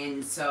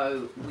 And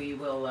so we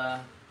will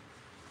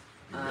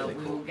we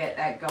will get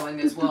that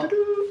going as well.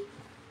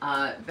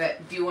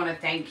 But do want to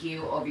thank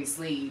you.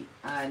 Obviously,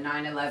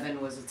 9/11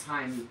 was a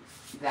time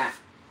that,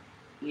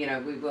 you know,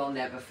 we will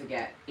never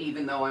forget.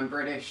 Even though I'm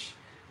British,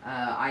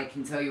 I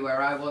can tell you where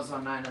I was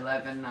on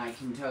 9/11. I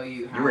can tell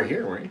you how... You were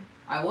here, weren't you?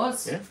 I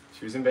was. Yeah,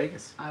 she was in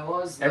Vegas. I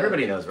was.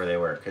 Everybody knows where they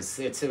were, because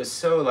it was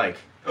so like...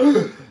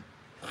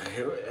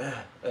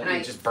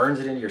 it just burns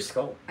it into your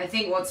skull. I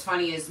think what's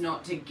funny is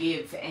not to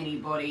give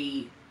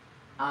anybody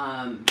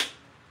crap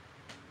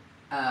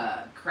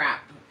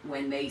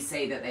when they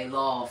say that they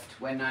laughed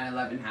when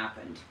 9/11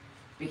 happened.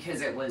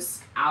 because it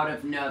was out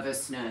of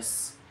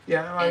nervousness.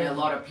 Yeah, And a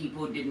lot of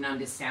people didn't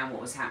understand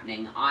what was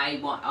happening.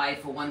 I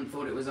for one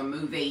thought it was a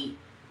movie.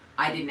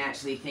 I didn't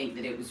actually think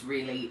that it was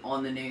really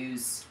on the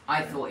news.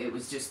 I thought it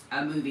was just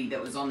a movie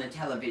that was on the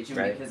television,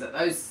 right.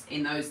 because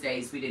in those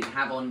days we didn't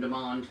have on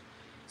demand.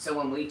 So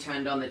when we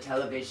turned on the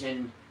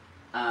television,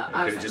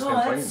 I was like,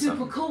 "Oh, that's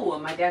super cool."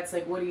 And my dad's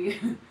like, "What do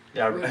you?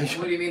 Yeah, what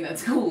do you mean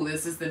that's cool?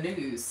 This is the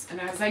news."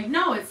 And I was like,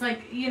 "No, it's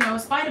like, you know, a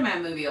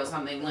Spider-Man movie or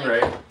something. Like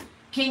right.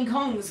 King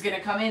Kong's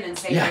gonna come in and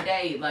save the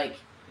day, like."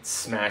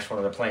 Smash one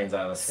of the planes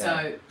out of the sky.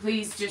 So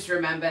please just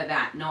remember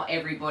that not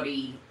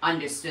everybody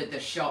understood the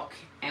shock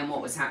and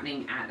what was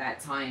happening at that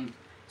time.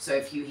 So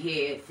if you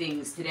hear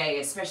things today,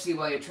 especially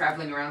while you're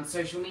traveling around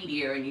social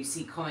media and you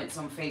see comments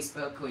on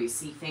Facebook or you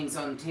see things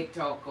on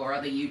TikTok or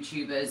other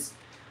YouTubers,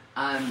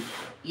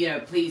 you know,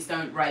 please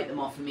don't write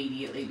them off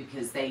immediately,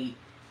 because they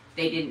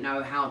didn't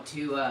know how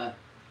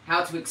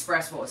to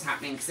express what was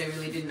happening, because they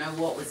really didn't know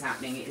what was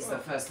happening. It's the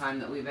first time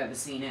that we've ever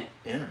seen it.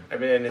 Yeah, I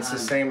mean, it's the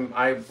same.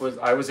 I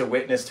was a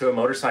witness to a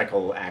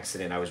motorcycle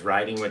accident. I was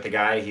riding with the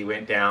guy. He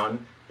went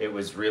down. It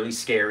was really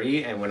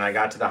scary. And when I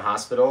got to the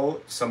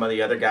hospital, some of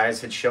the other guys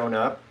had shown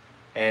up,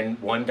 and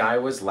one guy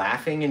was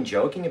laughing and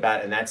joking about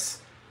it, and that's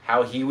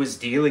how he was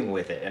dealing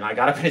with it. And I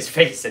got up in his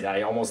face, and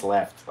I almost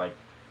left.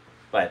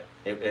 But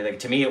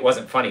to me, it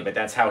wasn't funny. But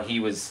that's how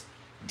he was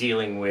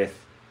dealing with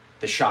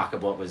the shock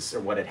of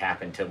what had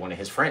happened to one of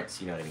his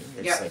friends. You know what I mean?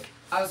 It's like,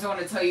 I also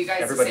want to tell you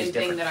guys the same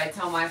thing that I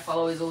tell my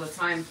followers all the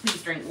time.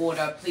 Please drink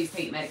water. Please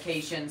take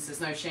medications. There's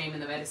no shame in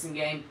the medicine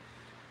game.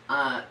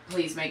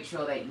 Please make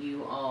sure that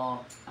you are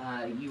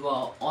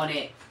on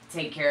it.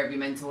 Take care of your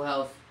mental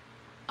health.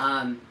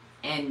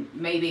 And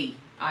maybe,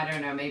 I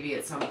don't know, maybe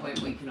at some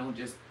point we can all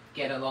just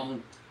get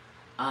along.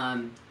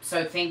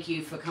 So thank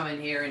you for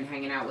coming here and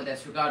hanging out with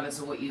us, regardless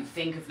of what you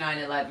think of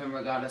 9/11,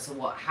 regardless of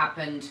what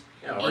happened.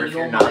 Yeah, or if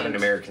you're not an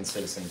American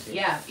citizen too.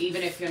 Yeah,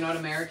 even if you're not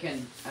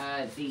American,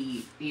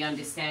 the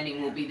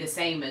understanding will be the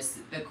same as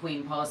the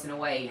Queen passing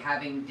away.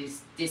 Having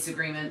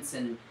disagreements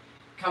and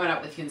coming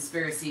up with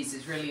conspiracies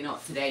is really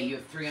not today. You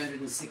have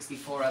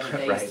 364 other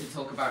days right. to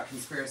talk about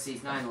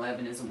conspiracies.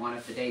 9/11 isn't one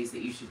of the days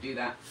that you should do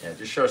that. Yeah,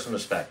 just show some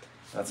respect.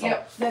 That's all.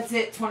 Yep, that's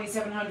it.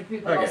 2,700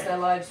 people lost their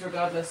lives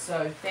regardless,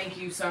 so thank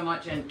you so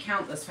much, and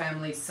countless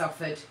families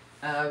suffered.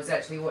 I was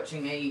actually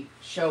watching a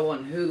show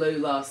on Hulu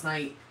last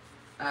night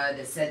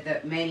that said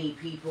that many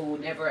people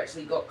never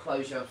actually got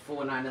closure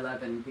for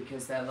 9/11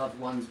 because their loved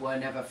ones were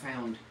never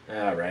found.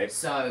 Yeah, right.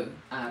 So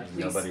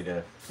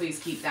please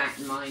keep that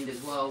in mind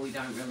as well. We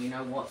don't really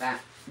know what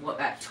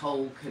that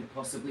toll could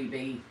possibly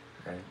be.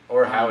 Right.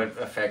 Or how it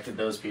affected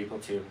those people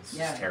too. It's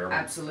just terrible.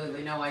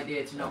 Absolutely no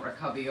idea to not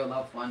recover your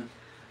loved one.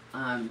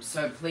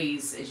 So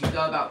please, as you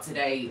go about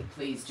today,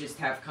 please just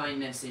have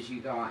kindness as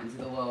you go out into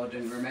the world,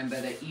 and remember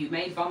that you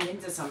may bump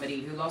into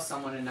somebody who lost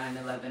someone in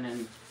 9/11,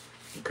 and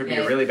it could be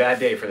a really bad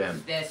day for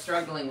them. They're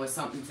struggling with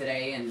something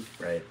today, and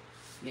right.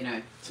 You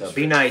know. So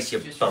be nice, you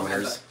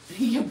boners.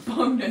 You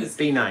boners.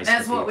 Be nice.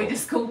 That's what we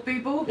just call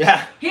people.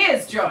 Yeah.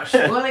 Here's Josh,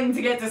 willing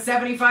to get to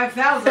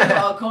 75,000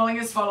 while calling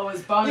his followers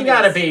boners. You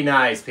gotta be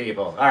nice,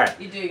 people. All right.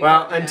 You do.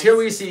 Well, until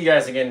we see you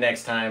guys again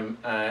next time,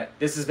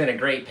 this has been a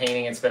great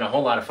painting. It's been a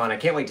whole lot of fun. I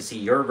can't wait to see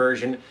your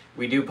version.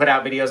 We do put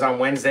out videos on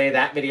Wednesday.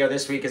 That video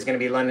this week is going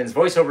to be London's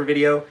voiceover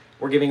video.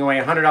 We're giving away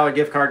a $100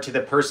 gift card to the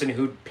person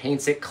who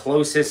paints it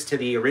closest to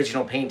the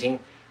original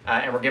painting,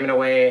 and we're giving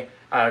away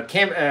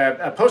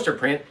a poster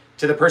print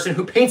to the person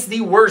who paints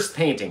the worst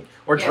painting,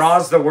 or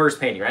draws the worst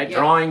painting, right? Yep.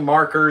 Drawing,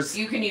 markers,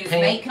 you can use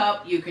paint.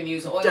 Makeup, you can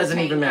use oil doesn't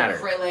paint, even matter.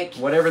 Acrylic.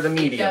 Whatever the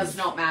medium. It does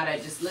not matter.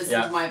 Just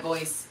listen to my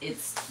voice.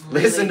 It's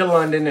really, listen to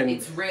London, and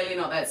it's really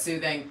not that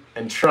soothing.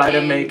 And try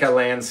to make a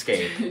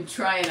landscape.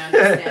 Try and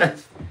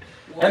understand.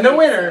 And the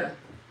winner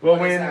will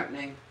win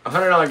happening. a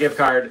 $100 gift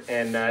card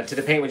and to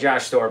the Paint with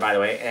Josh store, by the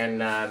way.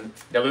 And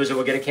the loser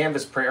will get a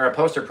canvas print or a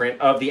poster print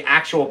of the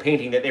actual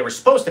painting that they were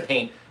supposed to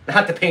paint,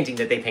 not the painting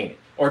that they painted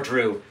or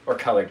drew or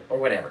colored or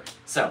whatever.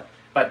 So,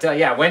 but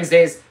yeah,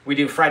 Wednesdays we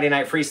do Friday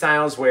night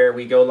freestyles where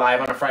we go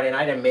live on a Friday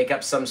night and make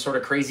up some sort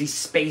of crazy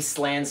space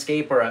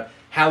landscape or a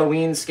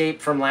Halloween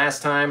scape from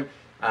last time.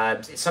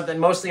 It's something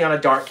mostly on a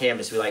dark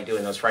canvas. We like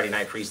doing those Friday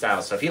night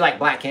freestyles. So if you like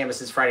black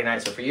canvases, Friday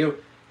nights are for you.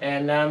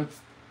 And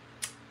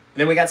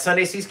then we got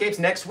Sunday Seascapes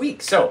next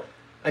week. So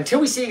until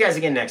we see you guys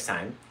again next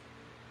time,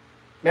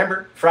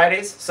 remember,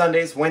 Fridays,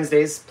 Sundays,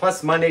 Wednesdays,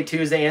 plus Monday,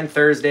 Tuesday, and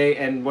Thursday,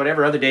 and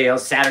whatever other day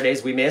else,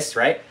 Saturdays we missed,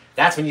 right?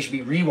 That's when you should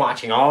be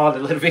rewatching all the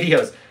little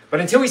videos. But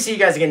until we see you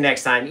guys again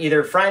next time,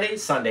 either Friday,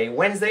 Sunday,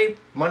 Wednesday,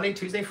 Monday,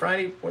 Tuesday,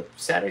 Friday,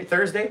 Saturday,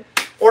 Thursday,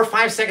 or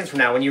 5 seconds from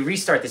now when you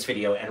restart this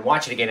video and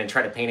watch it again and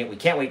try to paint it. We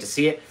can't wait to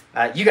see it.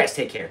 You guys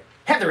take care.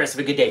 Have the rest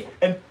of a good day.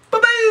 And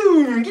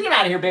ba-boom! Get him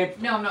out of here, babe.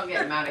 No, I'm not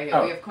getting him out of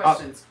here. We have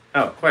questions.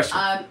 Question.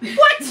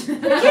 What? You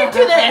can't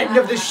do the end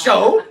of the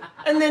show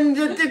and then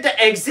the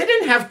exit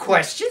and have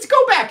questions.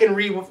 Go back and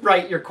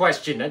rewrite your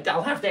question.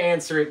 I'll have to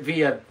answer it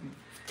via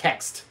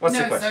text. What's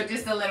the question? So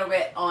just a little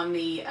bit on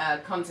the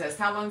contest.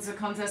 How long does the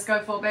contest go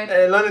for, babe?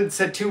 London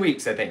said 2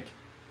 weeks, I think.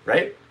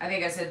 right? I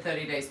think I said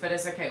 30 days, but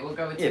it's okay. We'll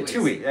go with 2 weeks. Yeah,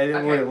 2 weeks.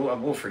 Okay.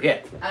 We'll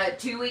forget.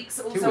 2 weeks.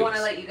 2 Also, want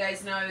to weeks. let you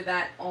guys know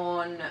that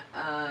on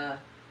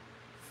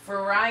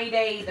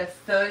Friday, the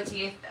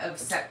 30th of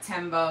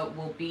September,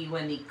 will be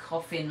when the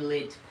coffin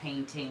lid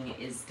painting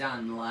is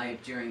done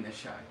live during the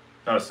show.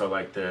 Oh, so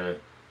like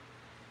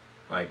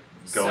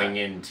going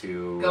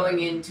into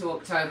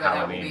October,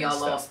 that will be our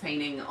last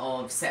painting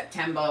of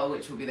September,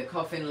 which will be the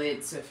coffin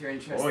lid. So if you're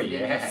interested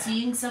in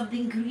seeing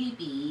something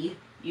creepy,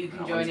 you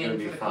can join in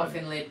for the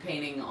coffin lid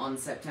painting on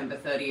September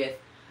 30th.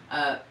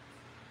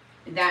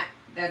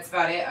 That's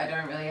about it. I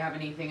don't really have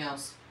anything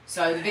else.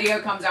 So the video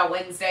comes out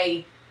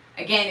Wednesday.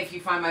 Again, if you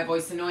find my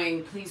voice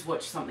annoying, please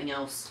watch something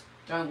else.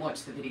 Don't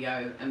watch the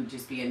video and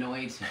just be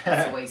annoyed.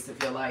 It's a waste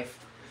of your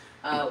life.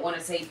 Want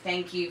to say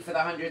thank you for the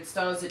 100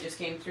 stars that just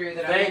came through.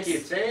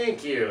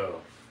 Thank you.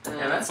 And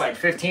that's like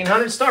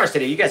 1,500 stars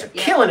today. You guys are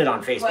killing it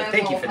on Facebook.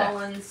 Thank you for that.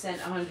 Holland sent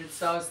 100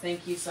 stars.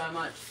 Thank you so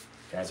much.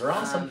 You guys are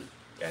awesome.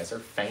 You guys are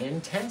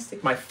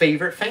fantastic. My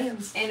favorite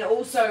fans. And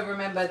also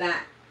remember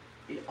that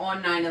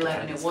on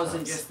 9/11, it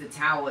wasn't just the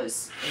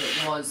towers.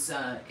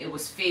 It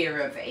was fear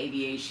of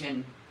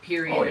aviation.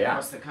 Period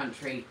across the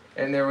country.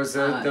 And there was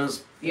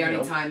those. The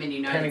only time in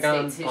United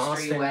Pentagon, States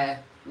history Boston.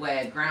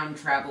 where ground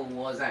travel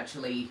was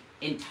actually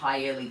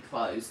entirely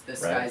closed. The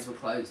skies were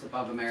closed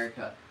above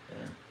America.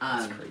 Yeah,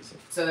 that's crazy.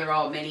 So there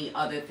are many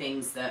other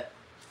things that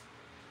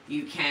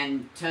you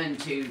can turn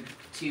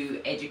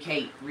to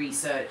educate,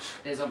 research.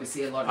 There's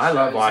obviously a lot of I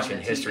love shows watching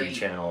on the History TV.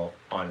 Channel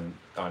on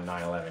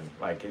 9/11.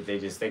 Like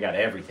they got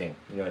everything.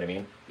 You know what I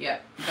mean? Yeah,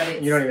 but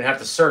it's, You don't even have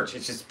to search.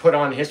 It's just put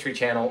on History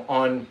Channel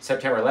on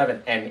September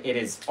 11th, and it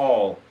is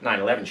all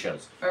 9/11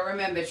 shows. But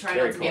remember, try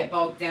not to get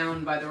bogged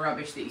down by the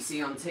rubbish that you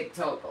see on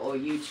TikTok or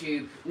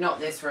YouTube. Not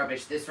this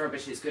rubbish. This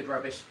rubbish is good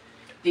rubbish.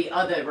 The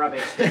other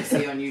rubbish that you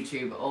see on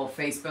YouTube or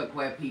Facebook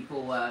where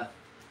people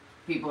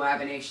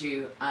have an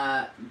issue.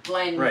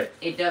 Blend,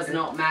 it does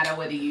not matter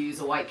whether you use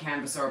a white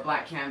canvas or a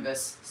black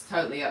canvas. It's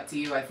totally up to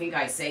you. I think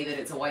I say that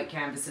it's a white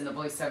canvas in the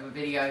voiceover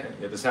video.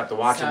 You just have to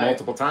watch it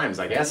multiple times,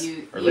 I guess,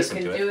 or listen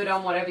to it. You can do it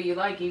on whatever you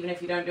like, even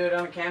if you don't do it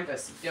on a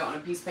canvas. You do it on a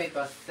piece of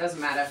paper.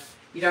 Doesn't matter.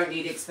 You don't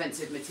need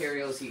expensive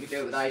materials. You can do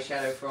it with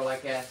eyeshadow for all I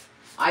care.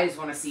 I just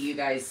want to see you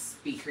guys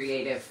be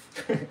creative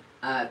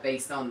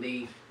based on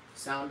the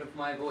sound of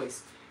my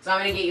voice. So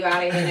I'm going to get you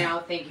out of here now.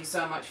 Thank you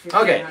so much for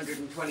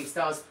 120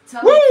 stars.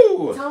 Tell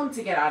them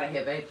to get out of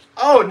here, babe.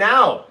 Oh,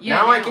 now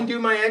I can do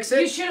my exit?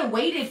 You should have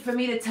waited for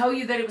me to tell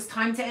you that it was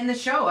time to end the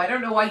show. I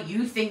don't know why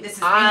you think this is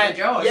Paint with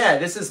Josh. Yeah,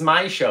 this is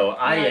my show.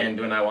 I end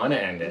when I want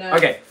to end it. No.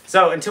 Okay,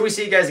 so until we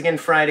see you guys again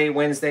Friday,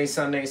 Wednesday,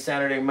 Sunday,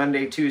 Saturday,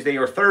 Monday, Tuesday,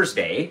 or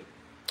Thursday,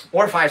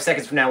 or 5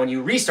 seconds from now when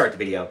you restart the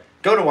video,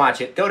 go to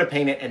watch it, go to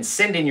paint it, and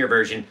send in your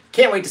version.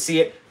 Can't wait to see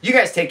it. You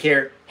guys take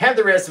care. Have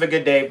the rest of a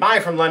good day. Bye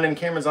from London.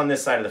 Cameron's on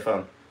this side of the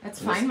phone. That's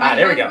fine. My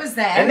there we go. was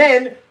there. And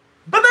then,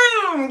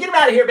 ba-boom! Get him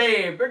out of here,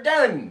 babe. We're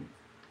done.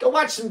 Go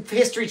watch some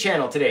History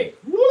Channel today.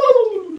 Woo!